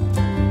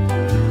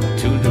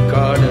to the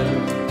garden.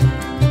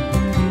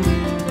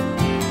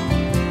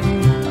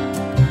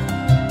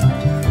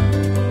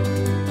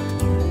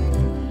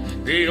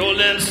 The old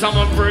and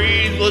summer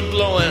breeze was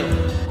blowing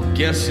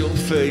against your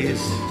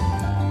face.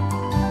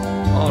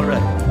 All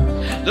right.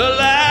 The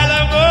light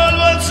of gold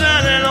was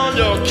shining on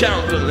your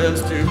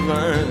countenance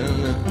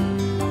divine.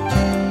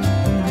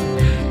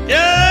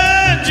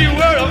 Yeah, you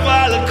were a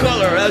violet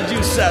color as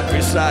you sat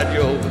beside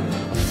your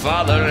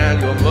father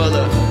and your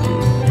mother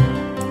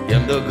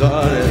in the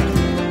garden.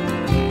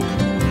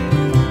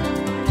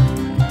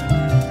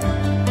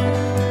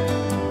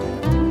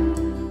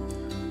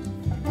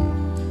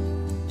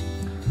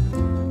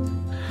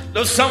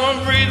 The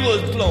summer breeze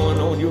was blowing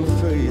on your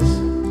face.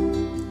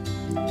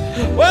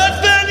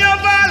 Well, then your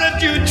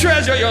violet, you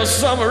treasure your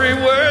summery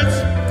words.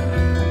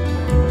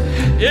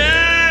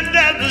 Yeah, and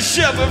as the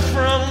shiver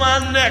from my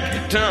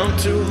neck down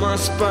to my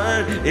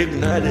spine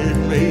ignited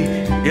me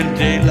in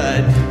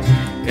daylight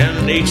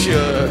and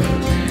nature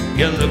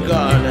in the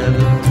garden.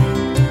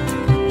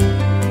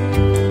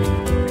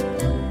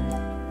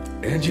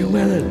 And you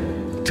went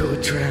into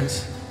a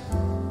trance.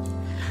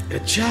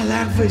 Your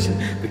childlike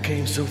vision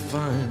became so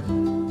fine.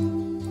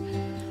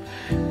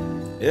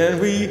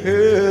 And we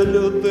heard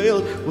the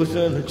bell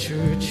within the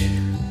church.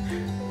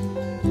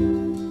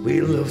 We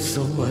loved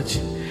so much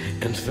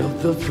and felt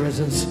the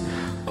presence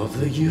of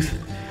the youth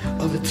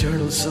of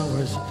eternal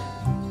summers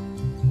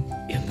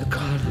in the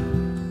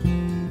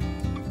garden.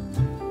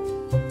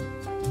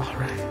 All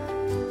right.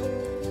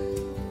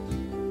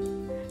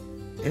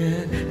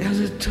 And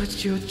as it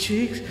touched your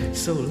cheeks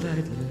so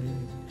lightly,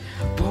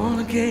 born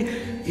again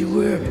you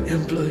were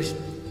and blushed,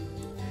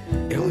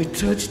 and we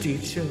touched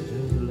each other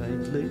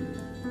lightly.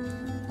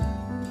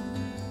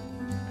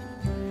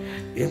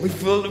 And we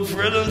felt the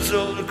presence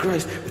of the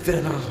Christ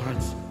within our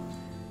hearts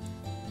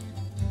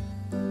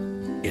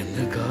in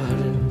the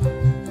garden.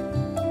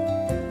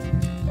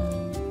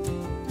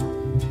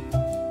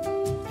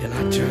 And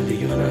I turned to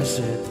you and I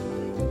said,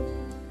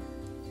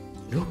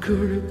 no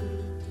guru,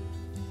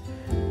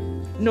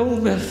 no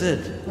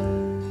method,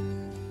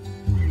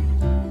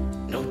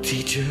 no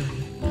teacher,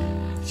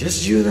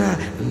 just you and I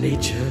and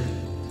nature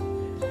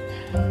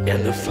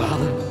and the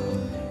Father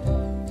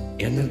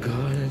in the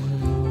garden.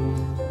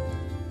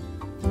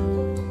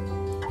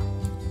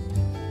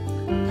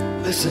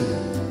 Listen,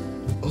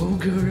 oh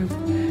girl,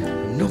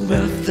 no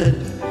method,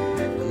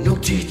 no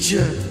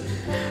teacher,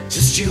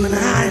 just you and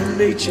I and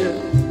nature.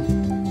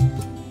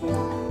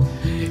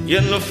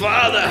 In the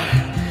Father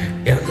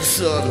and the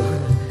Son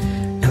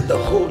and the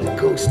Holy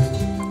Ghost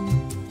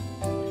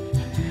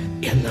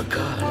in the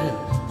garden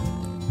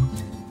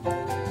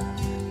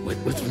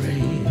with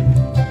rain.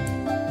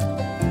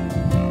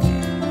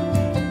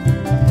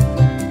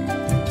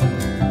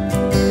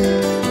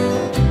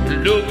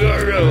 No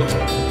girl,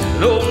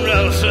 no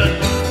Nelson,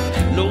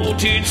 no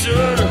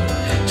teacher,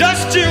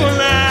 just you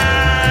and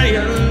I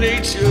and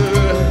nature.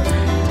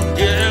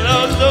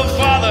 Yeah, the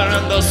Father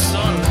and the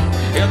Son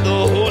and the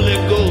Holy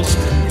Ghost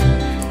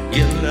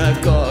in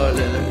that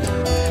garden.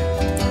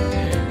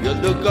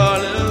 In the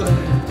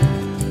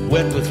garden,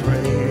 wet with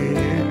rain.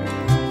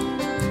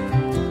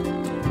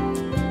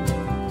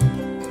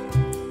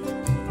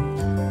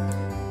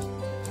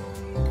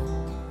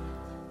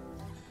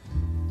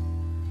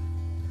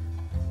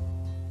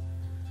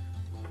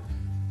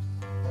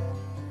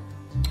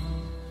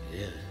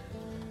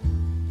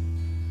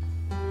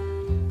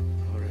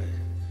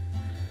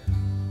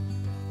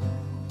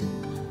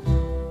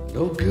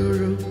 No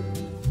guru,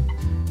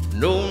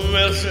 no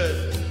method,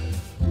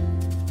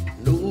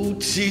 no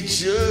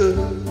teacher,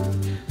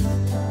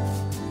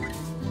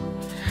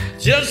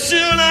 just you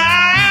and I,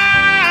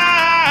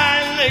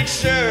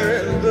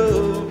 nature and the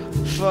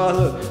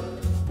Father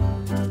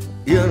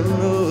in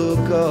the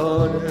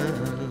garden.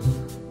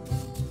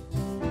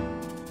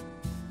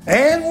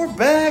 And we're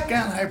back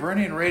on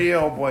Hibernian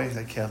Radio. Boy,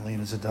 that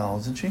Kathleen is a doll,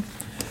 isn't she?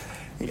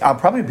 I'll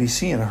probably be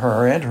seeing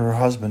her and her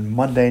husband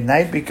Monday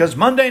night, because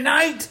Monday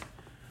night,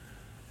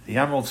 the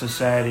Emerald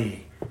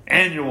Society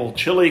annual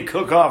chili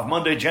cook-off,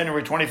 Monday,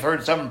 January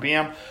 23rd, 7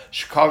 p.m.,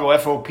 Chicago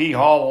FOP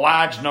Hall,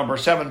 Lodge number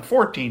 7,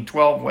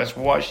 1412 West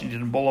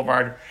Washington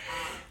Boulevard.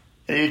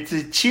 It's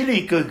a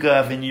chili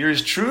cook-off, and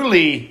yours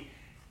truly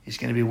is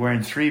going to be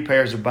wearing 3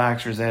 pairs of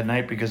boxers that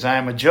night, because I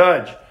am a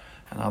judge,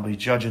 and I'll be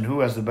judging who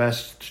has the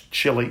best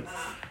chili.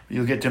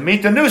 You'll get to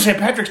meet the new St.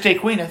 Patrick's Day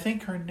Queen. I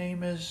think her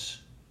name is...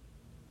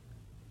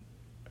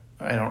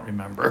 I don't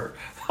remember.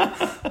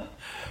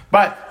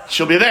 But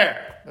she'll be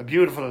there. A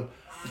beautiful,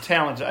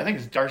 talented, I think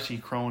it's Darcy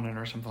Cronin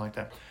or something like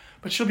that.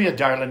 But she'll be a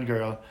darling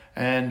girl,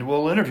 and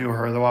we'll interview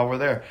her while we're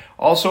there.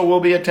 Also, we'll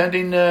be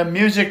attending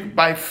music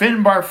by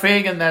Finbar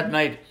Fagan that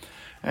night.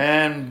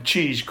 And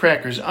cheese,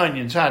 crackers,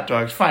 onions, hot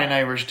dogs, fine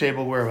Irish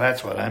tableware.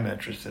 That's what I'm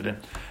interested in.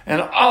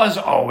 And as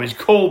always,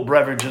 cold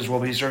beverages will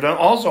be served. And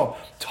also,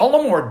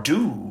 Tullamore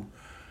Dew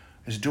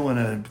is doing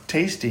a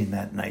tasting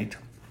that night,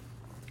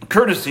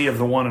 courtesy of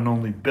the one and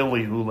only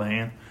Billy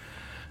Houlihan.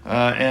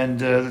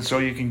 So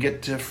you can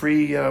get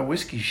free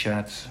whiskey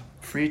shots,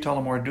 free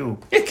Tullamore Dew.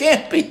 You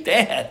can't beat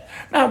that,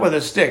 not with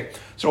a stick.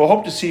 So I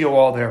hope to see you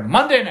all there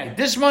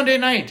this Monday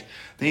night,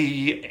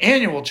 the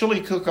annual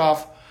chili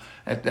cook-off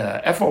at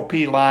the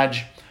FOP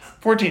Lodge,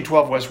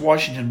 1412 West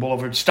Washington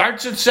Boulevard.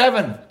 Starts at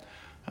 7.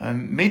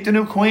 Meet the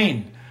new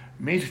queen.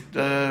 Meet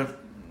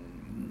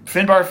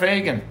Finbar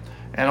Fagan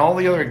and all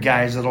the other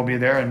guys that'll be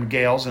there, and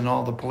gals and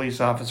all the police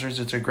officers.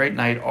 It's a great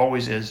night,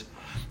 always is.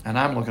 And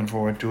I'm looking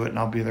forward to it, and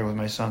I'll be there with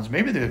my sons,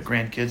 maybe the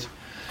grandkids.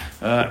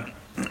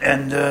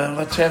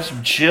 Let's have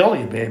some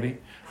chili, baby.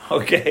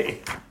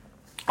 Okay.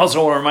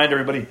 Also, I'll remind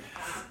everybody,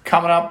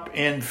 coming up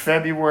in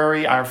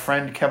February, our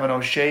friend Kevin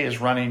O'Shea is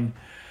running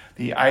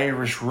the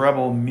Irish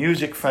Rebel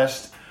Music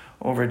Fest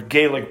over at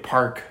Gaelic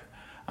Park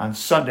on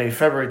Sunday,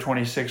 February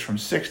 26th from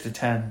 6 to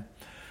 10.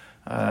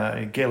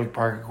 Gaelic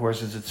Park, of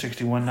course, is at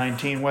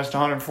 6119 West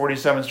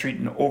 147th Street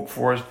in Oak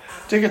Forest.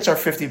 Tickets are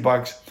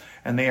 $50,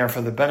 and they are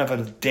for the benefit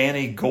of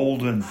Danny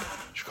Golden,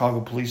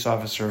 Chicago police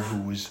officer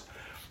who was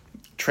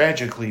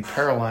tragically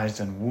paralyzed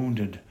and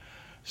wounded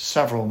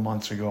several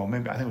months ago.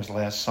 Maybe I think it was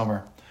last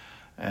summer.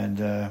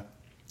 And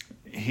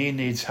he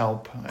needs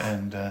help,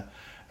 and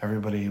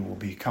everybody will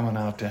be coming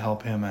out to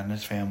help him and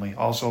his family.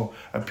 Also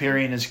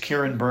appearing is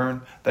Kieran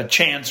Byrne, the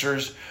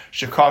Chancers,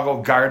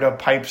 Chicago Garda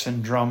Pipes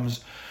and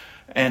Drums,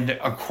 and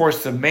of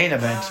course the main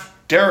event,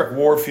 Derek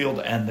Warfield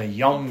and the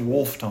Young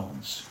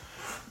Wolftones.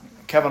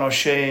 Kevin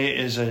O'Shea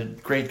is a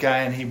great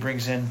guy, and he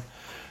brings in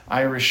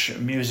Irish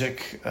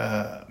music,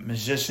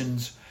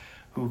 musicians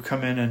who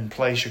come in and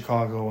play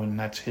Chicago, and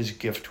that's his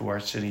gift to our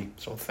city.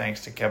 So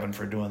thanks to Kevin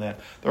for doing that.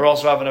 They're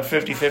also having a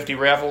 50-50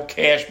 raffle,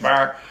 cash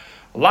bar,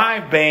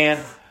 live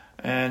band.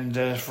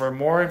 And for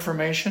more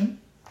information,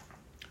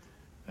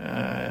 go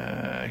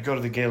to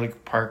the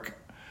Gaelic Park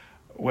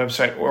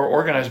website, or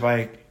organized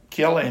by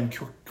Kiela and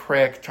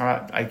Craig.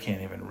 I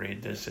can't even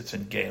read this. It's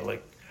in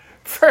Gaelic.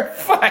 For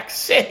fuck's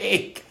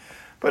sake.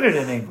 Put it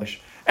in English.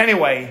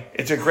 Anyway,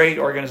 it's a great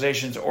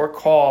organization. Or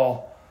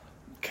call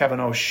Kevin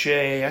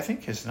O'Shea. I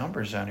think his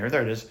number's on here.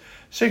 There it is.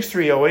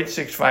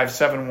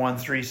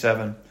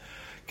 630-865-7137.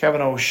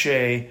 Kevin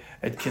O'Shea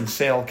at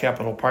Kinsale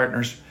Capital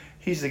Partners.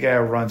 He's the guy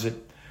who runs it.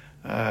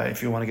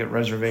 If you want to get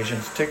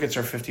reservations, tickets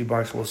are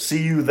 $50. We'll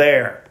see you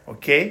there,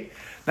 okay?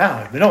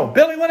 Now,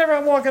 Billy, whenever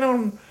I'm walking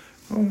on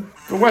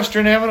the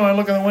Western Avenue, I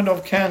look in the window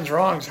of Ken's,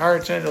 Wrongs,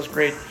 Hearts, and those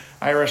great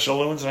Irish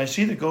saloons, and I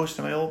see the ghost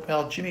of my old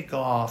pal Jimmy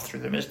Goff through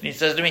the mist, and he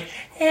says to me,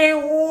 "Hey,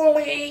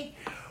 Wooly,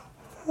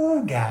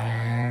 who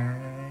died?"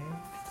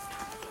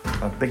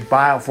 A big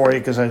pile for you,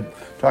 because I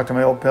talked to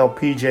my old pal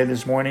PJ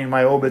this morning,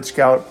 my Obit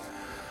Scout.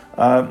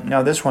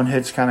 Now, this one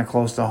hits kind of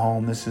close to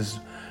home. This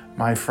is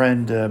my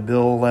friend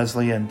Bill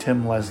Leslie and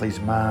Tim Leslie's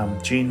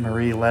mom, Jean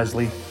Marie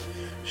Leslie.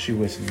 She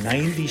was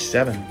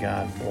 97,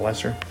 God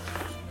bless her.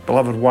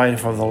 Beloved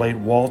wife of the late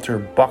Walter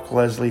Buck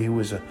Leslie, who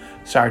was a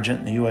sergeant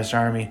in the U.S.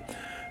 Army.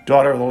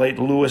 Daughter of the late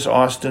Louis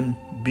Austin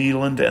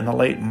Beeland and the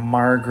late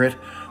Margaret.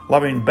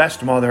 Loving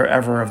best mother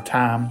ever of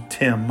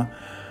Tim,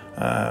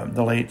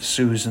 the late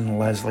Susan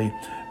Leslie.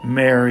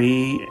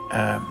 Mary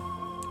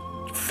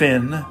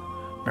Finn,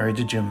 married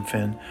to Jim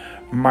Finn.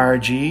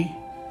 Margie,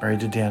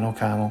 married to Dan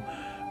O'Connell.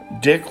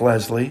 Dick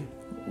Leslie,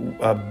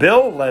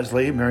 Bill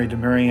Leslie, married to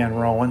Marianne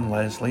Rowan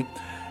Leslie,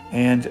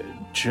 and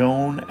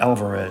Joan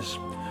Alvarez.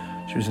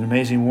 She was an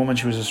amazing woman.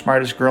 She was the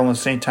smartest girl in the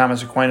St.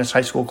 Thomas Aquinas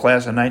High School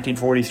class in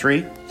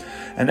 1943,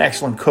 an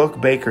excellent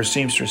cook, baker,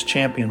 seamstress,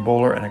 champion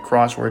bowler, and a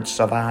crossword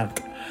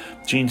savant.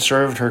 Jean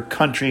served her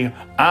country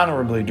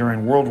honorably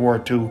during World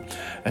War II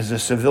as the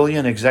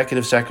civilian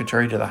executive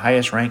secretary to the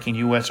highest-ranking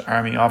U.S.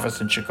 Army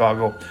office in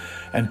Chicago,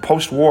 and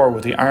post-war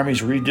with the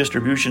Army's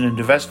redistribution and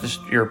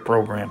divestiture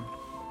program.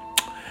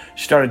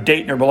 She started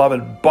dating her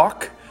beloved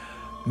Buck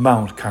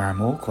Mount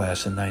Carmel,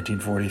 class in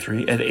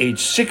 1943, at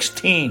age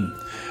 16.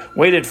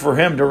 Waited for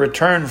him to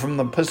return from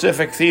the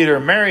Pacific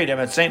Theater, married him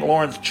at St.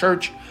 Lawrence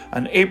Church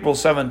on April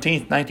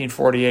 17,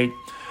 1948.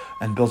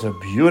 and built a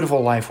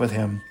beautiful life with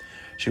him.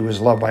 She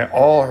was loved by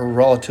all her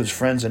relatives,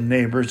 friends, and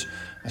neighbors,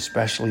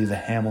 especially the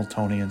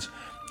Hamiltonians.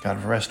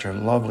 God rest her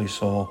lovely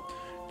soul,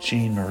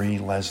 Jean Marie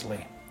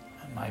Leslie.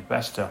 And my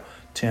best to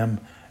Tim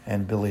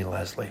and Billy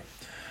Leslie.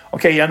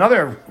 Okay,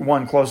 another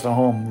one close to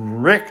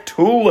home, Rick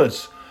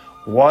Toulis.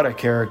 What a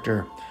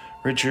character.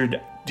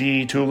 Richard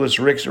D.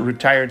 Toulis, Rick's a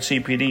retired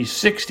CPD,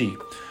 60,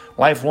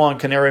 lifelong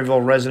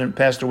Canaryville resident,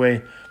 passed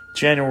away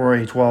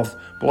January 12th.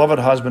 Beloved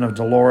husband of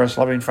Dolores,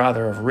 loving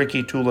father of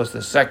Ricky Toulis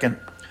II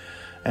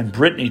and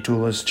Brittany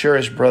Toulis,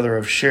 cherished brother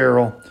of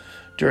Cheryl,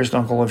 dearest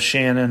uncle of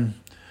Shannon,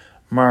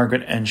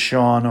 Margaret, and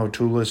Sean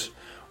O'Toulis.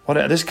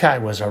 This guy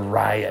was a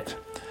riot,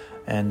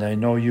 and I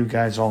know you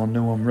guys all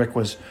knew him. Rick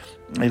was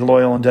a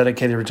loyal and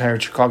dedicated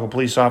retired Chicago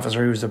police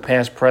officer. He was the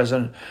past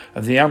president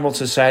of the Emerald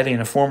Society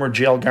and a former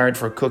jail guard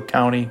for Cook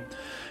County.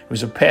 He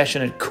was a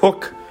passionate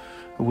cook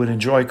who would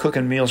enjoy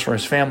cooking meals for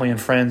his family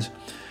and friends.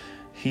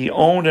 He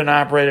owned and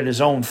operated his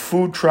own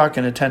food truck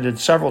and attended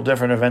several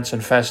different events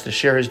and fests to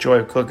share his joy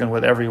of cooking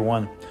with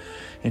everyone.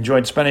 He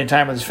enjoyed spending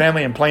time with his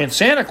family and playing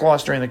Santa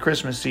Claus during the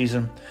Christmas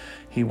season.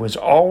 He was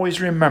always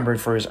remembered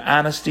for his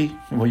honesty,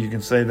 well, you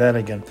can say that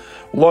again,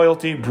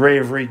 loyalty,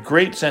 bravery,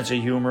 great sense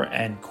of humor,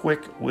 and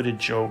quick-witted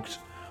jokes.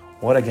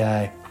 What a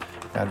guy.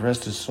 God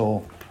rest his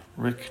soul,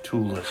 Rick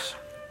Toulis.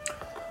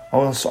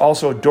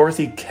 Also,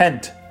 Dorothy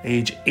Kent,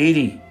 age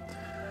 80,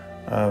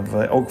 of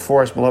Oak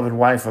Forest, beloved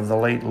wife of the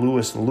late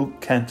Luke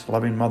Kent,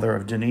 loving mother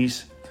of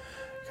Denise.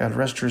 God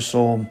rest her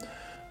soul.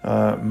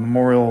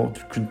 Memorial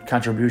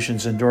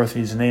contributions in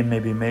Dorothy's name may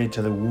be made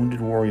to the Wounded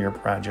Warrior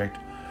Project.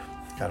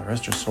 God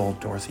rest her soul,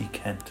 Dorothy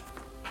Kent.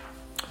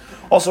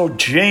 Also,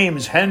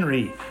 James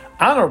Henry,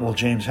 Honorable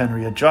James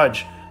Henry, a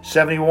judge,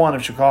 71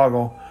 of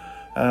Chicago,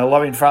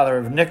 loving father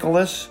of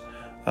Nicholas,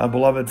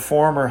 beloved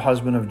former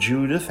husband of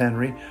Judith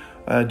Henry,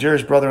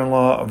 dearest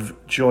brother-in-law of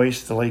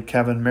Joyce, the late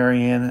Kevin,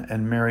 Marianne,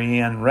 and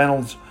Marianne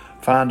Reynolds,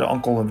 fond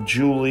uncle of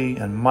Julie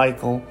and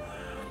Michael,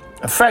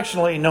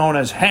 affectionately known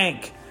as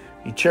Hank.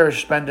 He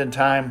cherished spending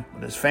time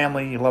with his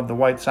family. He loved the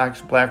White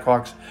Sox,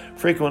 Blackhawks,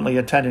 frequently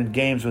attended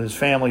games with his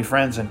family,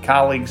 friends, and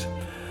colleagues,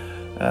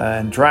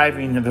 and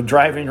driving the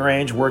driving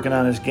range, working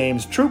on his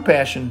games. True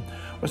passion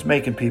was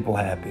making people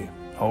happy.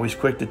 Always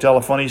quick to tell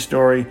a funny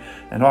story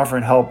and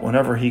offering help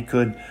whenever he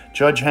could.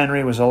 Judge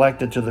Henry was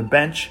elected to the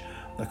bench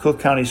of the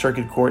Cook County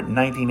Circuit Court in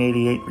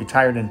 1988,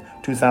 retired in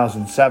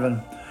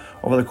 2007.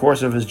 Over the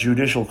course of his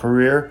judicial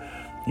career,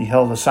 he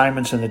held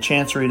assignments in the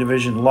Chancery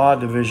Division, Law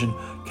Division,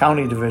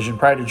 County Division.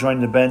 Prior to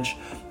joining the bench,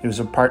 he was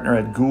a partner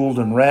at Gould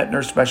and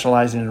Ratner,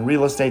 specializing in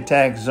real estate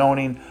tax,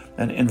 zoning,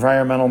 and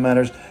environmental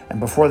matters. And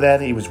before that,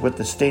 he was with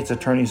the state's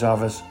attorney's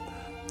office.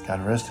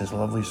 God rest his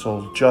lovely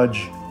soul,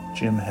 Judge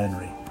Jim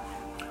Henry.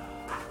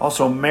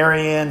 Also,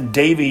 Marianne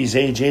Davies,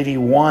 age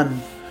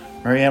 81.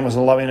 Marianne was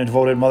a loving and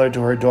devoted mother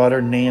to her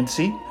daughter,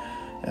 Nancy,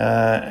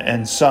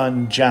 and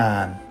son,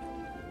 John.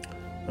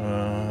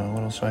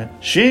 What else?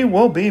 She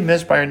will be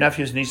missed by her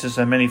nephews, nieces,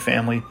 and many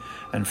family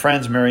and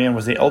friends. Marianne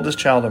was the eldest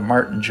child of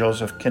Martin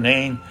Joseph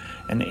Kinane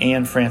and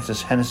Anne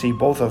Frances Hennessy,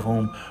 both of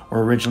whom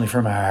were originally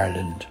from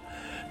Ireland.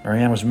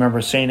 Marianne was a member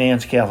of St.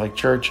 Anne's Catholic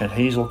Church at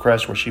Hazel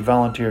Crest, where she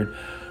volunteered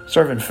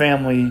serving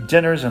family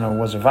dinners and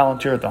was a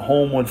volunteer at the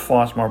Homewood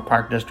Flossmoor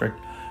Park District.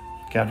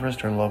 God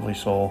rest her lovely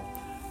soul,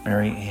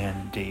 Mary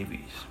Ann Davies.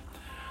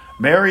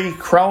 Mary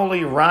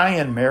Crowley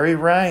Ryan, Mary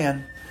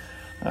Ryan,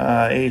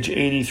 age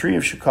 83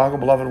 of Chicago,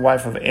 beloved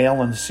wife of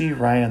Alan C.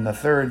 Ryan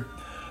III,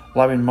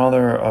 loving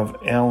mother of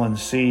Alan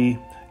C.,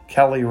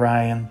 Kelly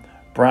Ryan,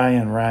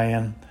 Brian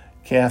Ryan,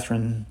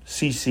 Catherine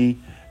C.C.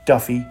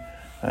 Duffy,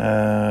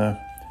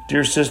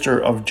 dear sister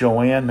of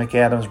Joanne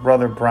McAdams,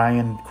 brother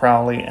Brian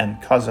Crowley,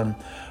 and cousin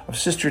of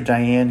sister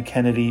Diane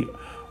Kennedy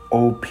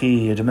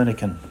O.P., a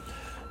Dominican.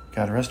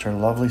 God rest her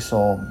lovely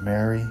soul,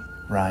 Mary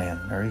Ryan,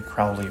 Mary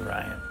Crowley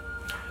Ryan.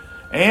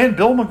 And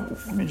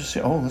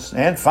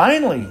and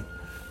finally,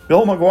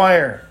 Bill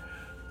McGuire,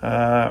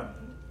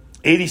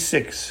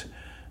 86.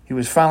 He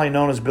was finally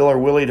known as Bill or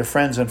Willie to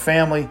friends and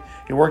family.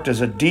 He worked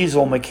as a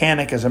diesel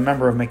mechanic as a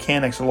member of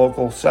Mechanics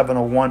Local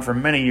 701 for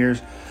many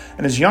years.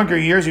 In his younger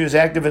years, he was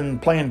active in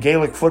playing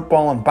Gaelic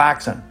football and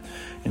boxing.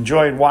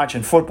 Enjoyed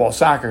watching football,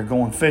 soccer,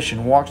 going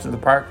fishing, walks to the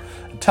park,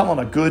 and telling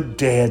a good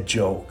dad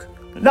joke.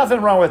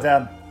 Nothing wrong with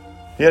them.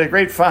 He had a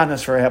great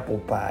fondness for apple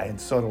pie, and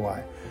so do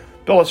I.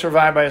 Bill is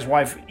survived by his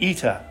wife,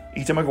 Ita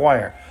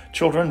McGuire.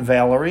 Children,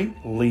 Valerie,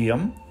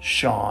 Liam,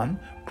 Sean,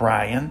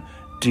 Brian,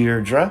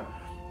 Deirdre,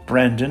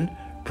 Brendan,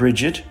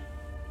 Bridget,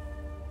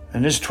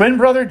 and his twin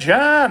brother,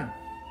 John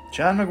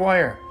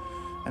McGuire,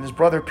 and his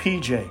brother,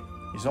 PJ.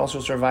 He's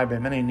also survived by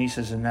many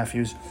nieces and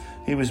nephews.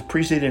 He was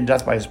preceded in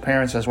death by his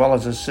parents, as well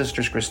as his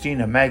sisters,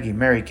 Christina, Maggie,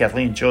 Mary,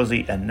 Kathleen,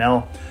 Josie, and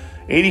Nell.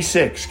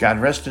 86, God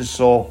rest his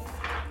soul,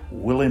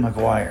 Willie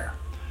McGuire.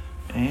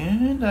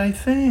 And I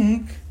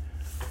think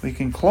we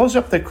can close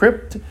up the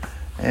crypt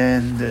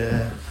and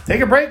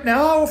take a break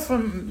now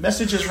from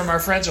messages from our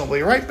friends. We'll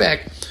be right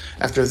back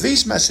after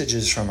these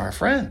messages from our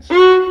friends.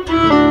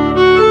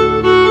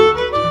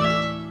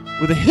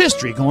 With a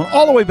history going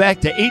all the way back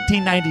to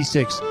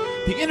 1896,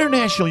 the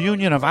International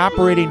Union of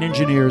Operating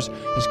Engineers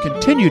has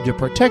continued to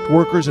protect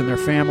workers and their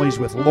families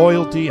with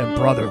loyalty and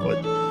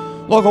brotherhood.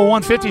 Local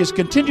 150 has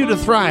continued to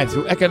thrive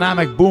through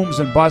economic booms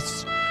and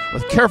busts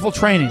with careful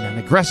training and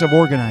aggressive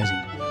organizing.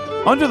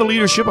 Under the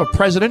leadership of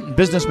President and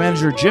Business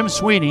Manager Jim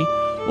Sweeney,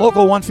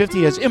 Local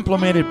 150 has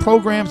implemented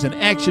programs and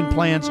action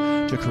plans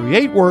to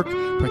create work,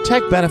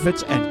 protect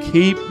benefits, and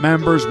keep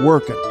members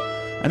working.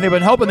 And they've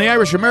been helping the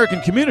Irish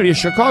American community of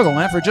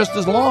Chicagoland for just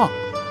as long.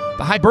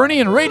 The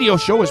Hibernian Radio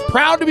Show is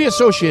proud to be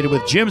associated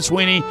with Jim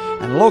Sweeney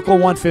and Local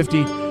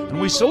 150,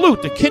 and we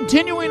salute the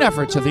continuing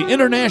efforts of the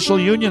International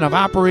Union of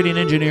Operating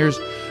Engineers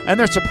and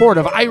their support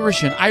of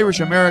Irish and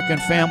Irish American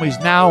families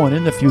now and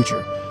in the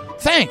future.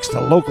 Thanks to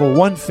Local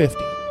 150.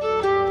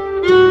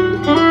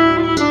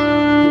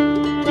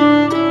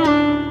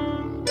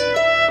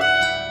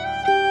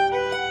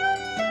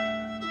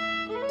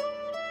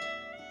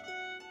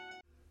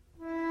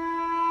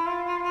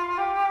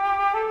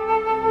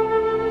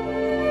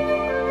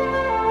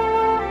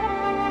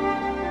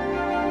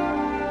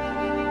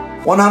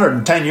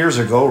 "110 years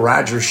ago,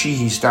 Roger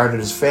Sheehy started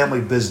his family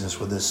business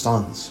with his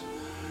sons.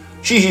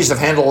 Sheehys have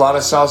handled a lot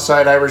of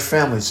Southside Irish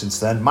families since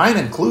then, mine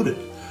included.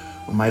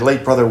 When my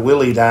late brother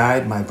Willie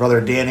died, my brother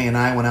Danny and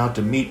I went out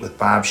to meet with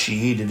Bob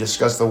Sheehy to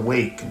discuss the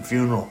wake and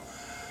funeral.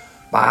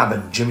 Bob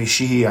and Jimmy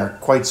Sheehy are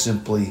quite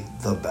simply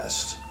the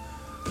best.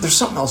 But there's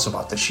something else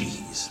about the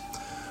Sheehys.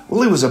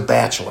 Willie was a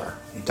bachelor.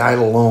 He died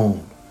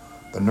alone.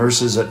 The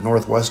nurses at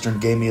Northwestern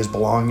gave me his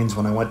belongings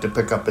when I went to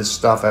pick up his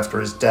stuff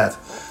after his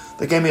death.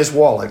 They gave me his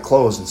wallet,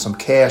 clothes, and some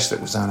cash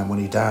that was on him when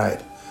he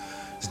died.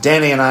 As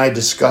Danny and I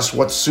discussed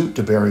what suit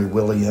to bury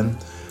Willie in,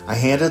 I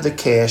handed the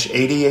cash,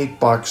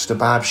 $88, to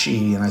Bob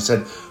Sheehy, and I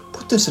said,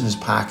 "Put this in his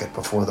pocket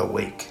before the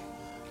wake."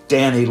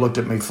 Danny looked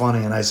at me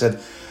funny, and I said,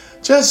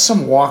 "Just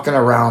some walking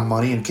around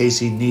money in case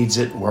he needs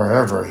it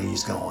wherever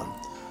he's going."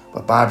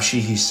 But Bob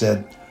Sheehy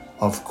said,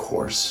 "Of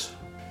course."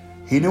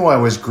 He knew I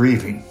was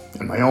grieving,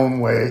 in my own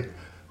way,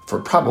 for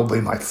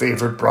probably my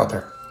favorite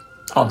brother.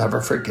 I'll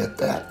never forget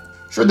that.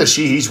 Sure, the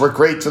Sheehys were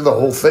great through the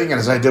whole thing, and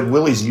as I did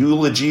Willie's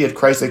eulogy at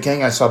Christ the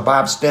King, I saw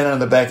Bob standing in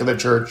the back of the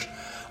church,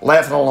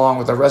 laughing along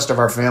with the rest of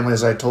our family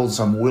as I told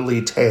some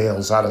Willie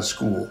tales out of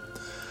school.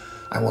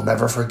 I will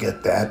never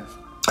forget that.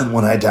 And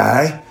when I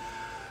die,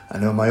 I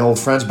know my old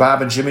friends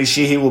Bob and Jimmy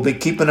Sheehy will be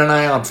keeping an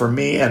eye out for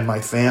me and my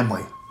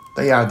family.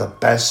 They are the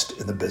best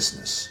in the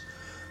business.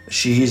 The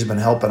Sheehys have been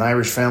helping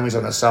Irish families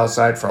on the South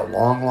Side for a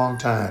long, long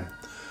time,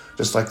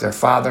 just like their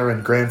father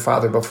and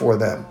grandfather before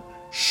them.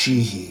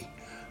 Sheehy,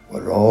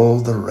 where all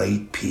the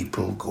right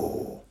people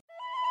go.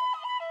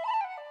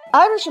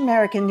 Irish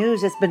American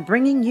News has been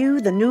bringing you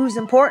the news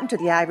important to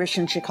the Irish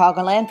in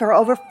Chicagoland for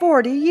over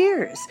 40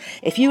 years.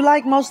 If you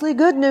like mostly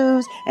good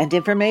news and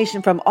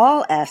information from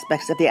all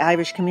aspects of the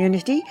Irish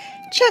community,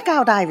 check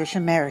out Irish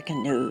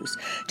American News.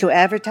 To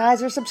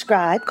advertise or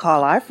subscribe,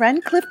 call our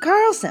friend Cliff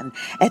Carlson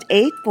at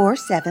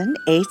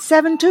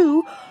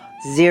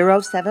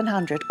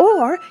 847-872-0700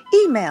 or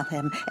email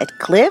him at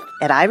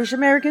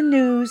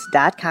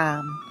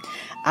cliff@irishamericannews.com.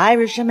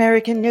 Irish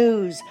American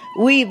News,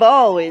 we've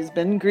always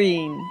been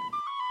green.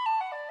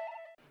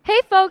 Hey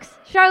folks,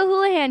 Charlotte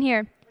Houlihan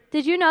here.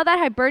 Did you know that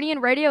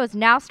Hibernian Radio is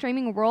now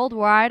streaming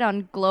worldwide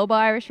on Global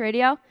Irish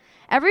Radio?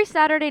 Every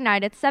Saturday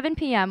night at 7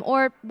 p.m.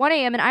 or 1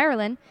 a.m. in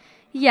Ireland.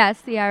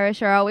 Yes, the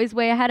Irish are always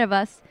way ahead of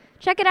us.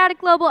 Check it out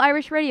at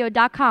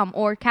globalirishradio.com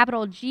or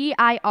capital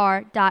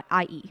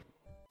GIR.IE.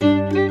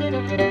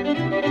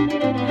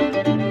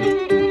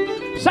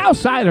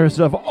 Southsiders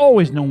have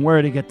always known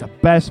where to get the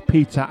best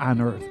pizza on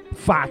earth,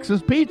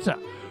 Fox's Pizza.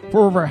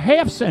 For over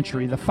half a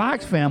century, the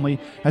Fox family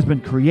has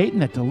been creating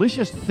that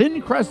delicious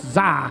thin crust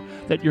za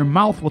that your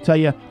mouth will tell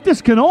you,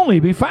 this can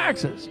only be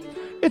Fox's.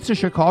 It's a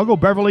Chicago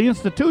Beverly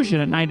institution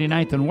at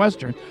 99th and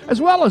Western,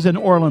 as well as in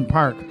Orland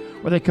Park,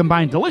 where they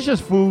combine delicious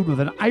food with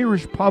an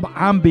Irish pub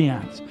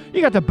ambiance.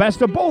 You got the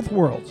best of both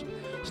worlds.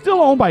 Still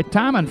owned by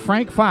Tom and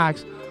Frank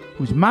Fox,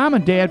 whose mom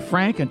and dad,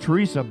 Frank and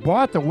Teresa,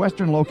 bought the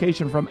Western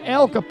location from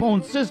Al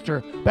Capone's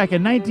sister back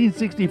in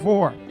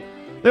 1964.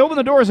 They opened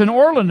the doors in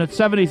Orland at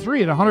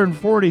 73 at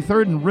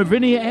 143rd and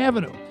Ravinia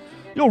Avenue.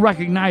 You'll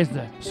recognize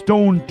the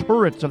stone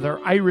turrets of their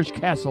Irish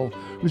castle,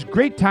 whose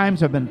great times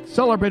have been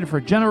celebrated for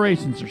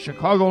generations of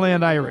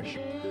Chicagoland Irish.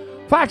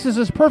 Fox's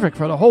is perfect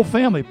for the whole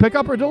family,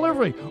 pick-up or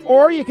delivery,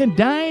 or you can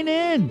dine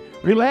in.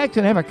 Relax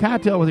and have a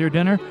cocktail with your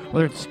dinner,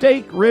 whether it's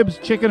steak, ribs,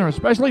 chicken, or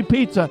especially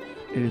pizza.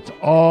 It's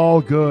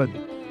all good.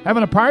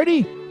 Having a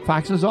party?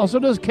 Fox's also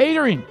does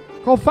catering.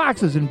 Call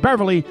Fox's in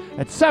Beverly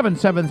at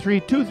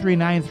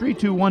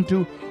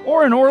 773-239-3212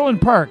 or in Orland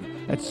Park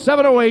at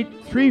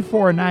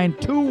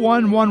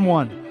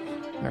 708-349-2111.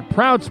 They're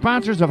proud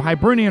sponsors of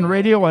Hibernian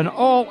Radio and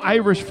all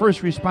Irish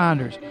first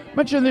responders.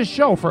 Mention this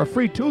show for a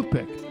free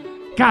toothpick.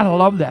 Gotta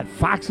love that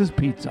Fox's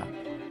Pizza.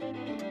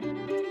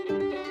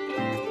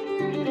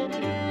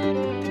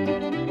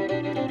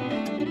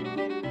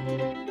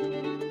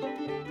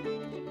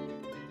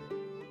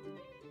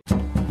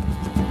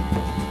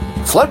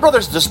 Flood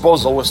Brothers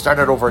Disposal was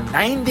started over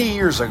 90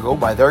 years ago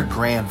by their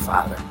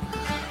grandfather.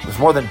 With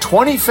more than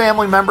 20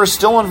 family members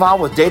still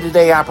involved with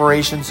day-to-day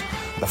operations,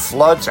 the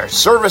Floods are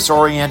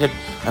service-oriented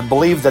and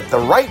believe that the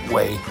right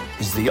way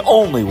is the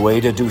only way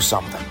to do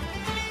something.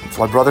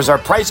 Flood Brothers are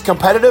price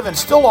competitive and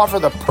still offer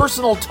the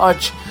personal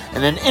touch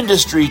and an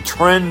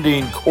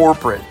industry-trending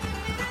corporate.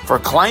 For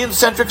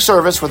client-centric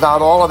service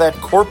without all of that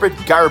corporate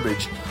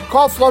garbage,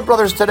 call Flood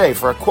Brothers today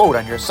for a quote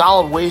on your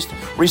solid waste,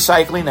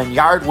 recycling, and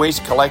yard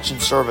waste collection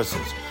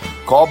services.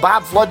 Call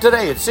Bob Flood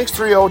today at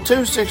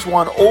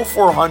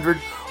 630-261-0400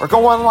 or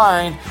go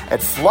online at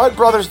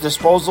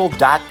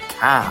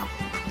floodbrothersdisposal.com.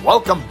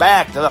 Welcome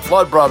back to the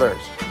Flood Brothers.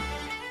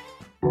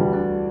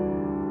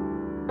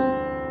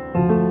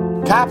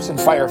 Cops and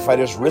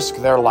firefighters risk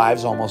their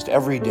lives almost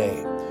every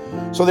day,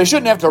 so they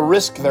shouldn't have to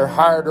risk their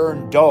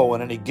hard-earned dough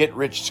in any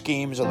get-rich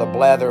schemes or the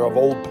blather of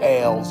old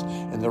pals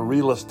in the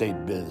real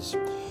estate biz.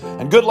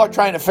 And good luck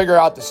trying to figure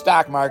out the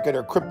stock market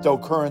or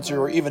cryptocurrency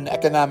or even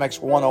economics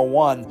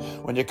 101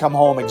 when you come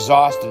home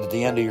exhausted at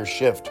the end of your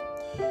shift.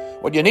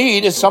 What you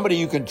need is somebody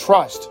you can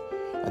trust,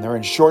 and they're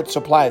in short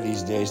supply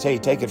these days. Hey,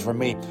 take it from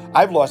me.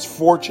 I've lost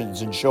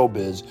fortunes in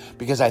showbiz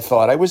because I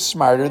thought I was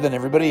smarter than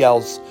everybody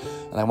else,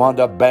 and I wound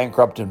up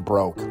bankrupt and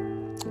broke.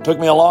 It took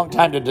me a long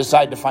time to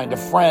decide to find a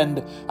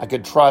friend I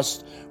could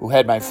trust who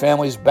had my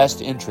family's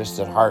best interests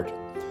at heart.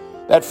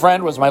 That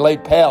friend was my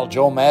late pal,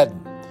 Joe Madden.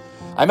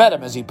 I met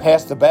him as he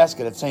passed the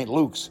basket at St.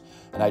 Luke's,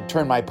 and I'd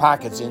turn my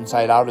pockets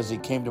inside out as he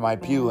came to my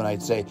pew, and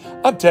I'd say,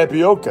 "I'm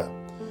tapioca."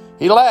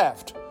 He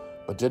laughed,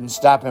 but didn't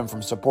stop him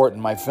from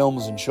supporting my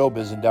films and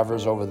showbiz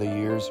endeavors over the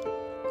years.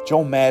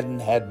 Joe Madden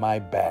had my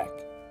back.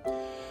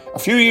 A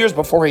few years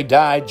before he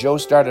died, Joe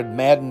started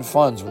Madden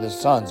Funds with his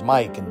sons,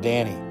 Mike and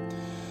Danny.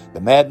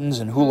 The Maddens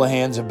and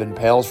Houlihan's have been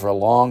pals for a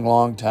long,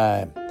 long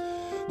time.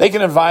 They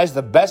can advise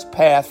the best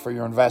path for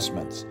your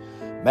investments.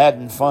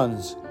 Madden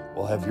Funds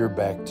will have your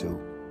back too.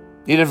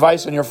 Need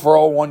advice on your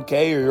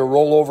 401k or your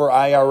rollover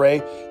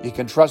IRA? You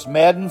can trust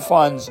Madden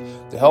Funds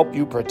to help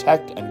you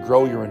protect and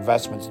grow your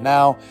investments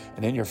now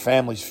and in your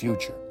family's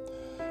future.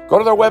 Go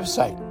to their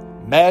website,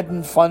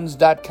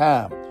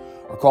 maddenfunds.com,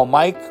 or call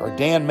Mike or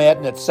Dan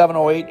Madden at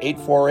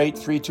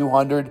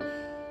 708-848-3200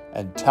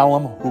 and tell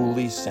them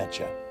Hooli sent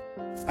you.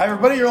 Hi,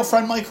 everybody. Your old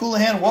friend Mike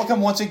Houlihan.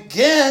 Welcome once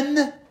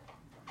again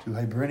to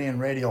Hibernian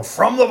Radio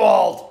from the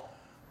vault.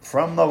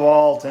 From the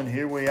vault, and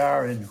here we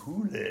are in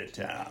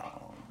Hoolitown.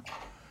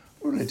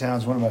 Hoolitown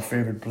is one of my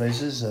favorite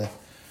places.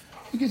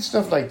 You get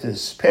stuff like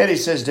this. Patty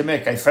says to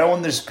Mick, "I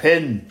found this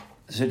pen.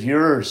 Is it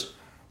yours?"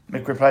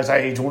 Mick replies,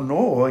 "I don't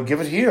know. I give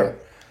it here."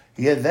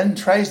 He then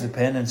tries the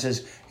pen and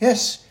says,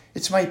 "Yes,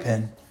 it's my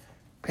pen."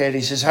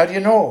 Patty says, "How do you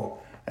know?"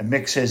 And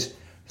Mick says,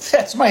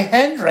 "That's my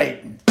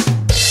handwriting."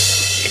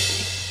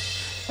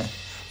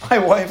 My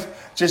wife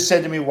just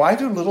said to me, "Why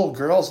do little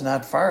girls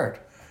not fart?"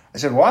 I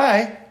said,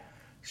 "Why?"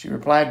 She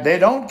replied, "They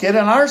don't get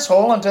an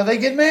arsehole until they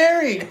get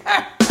married."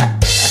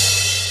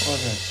 Oh,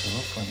 that's so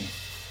funny.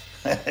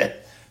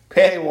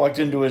 Patty walked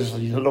into his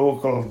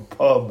local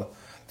pub.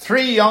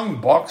 3 young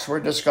bucks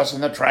were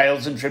discussing the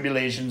trials and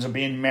tribulations of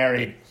being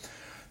married.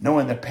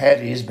 Knowing that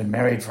Patty has been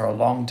married for a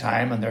long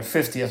time and their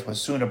 50th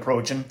was soon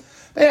approaching,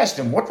 they asked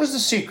him what was the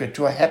secret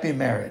to a happy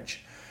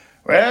marriage.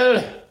 "Well,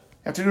 you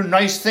have to do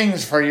nice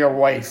things for your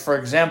wife. For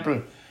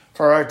example,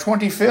 for our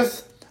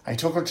 25th, I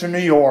took her to New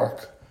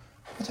York."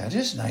 "But that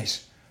is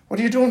nice. What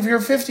are you doing for your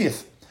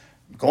 50th?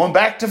 "Going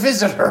back to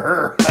visit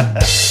her."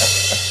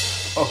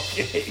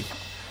 Okay,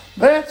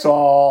 that's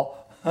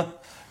all.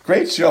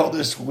 Great show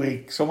this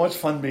week. So much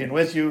fun being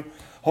with you.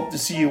 Hope to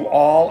see you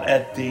all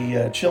at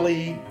the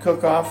chili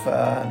cook-off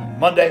on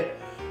Monday.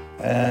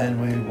 And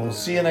we will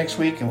see you next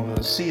week, and we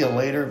will see you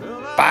later.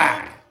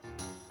 Bye.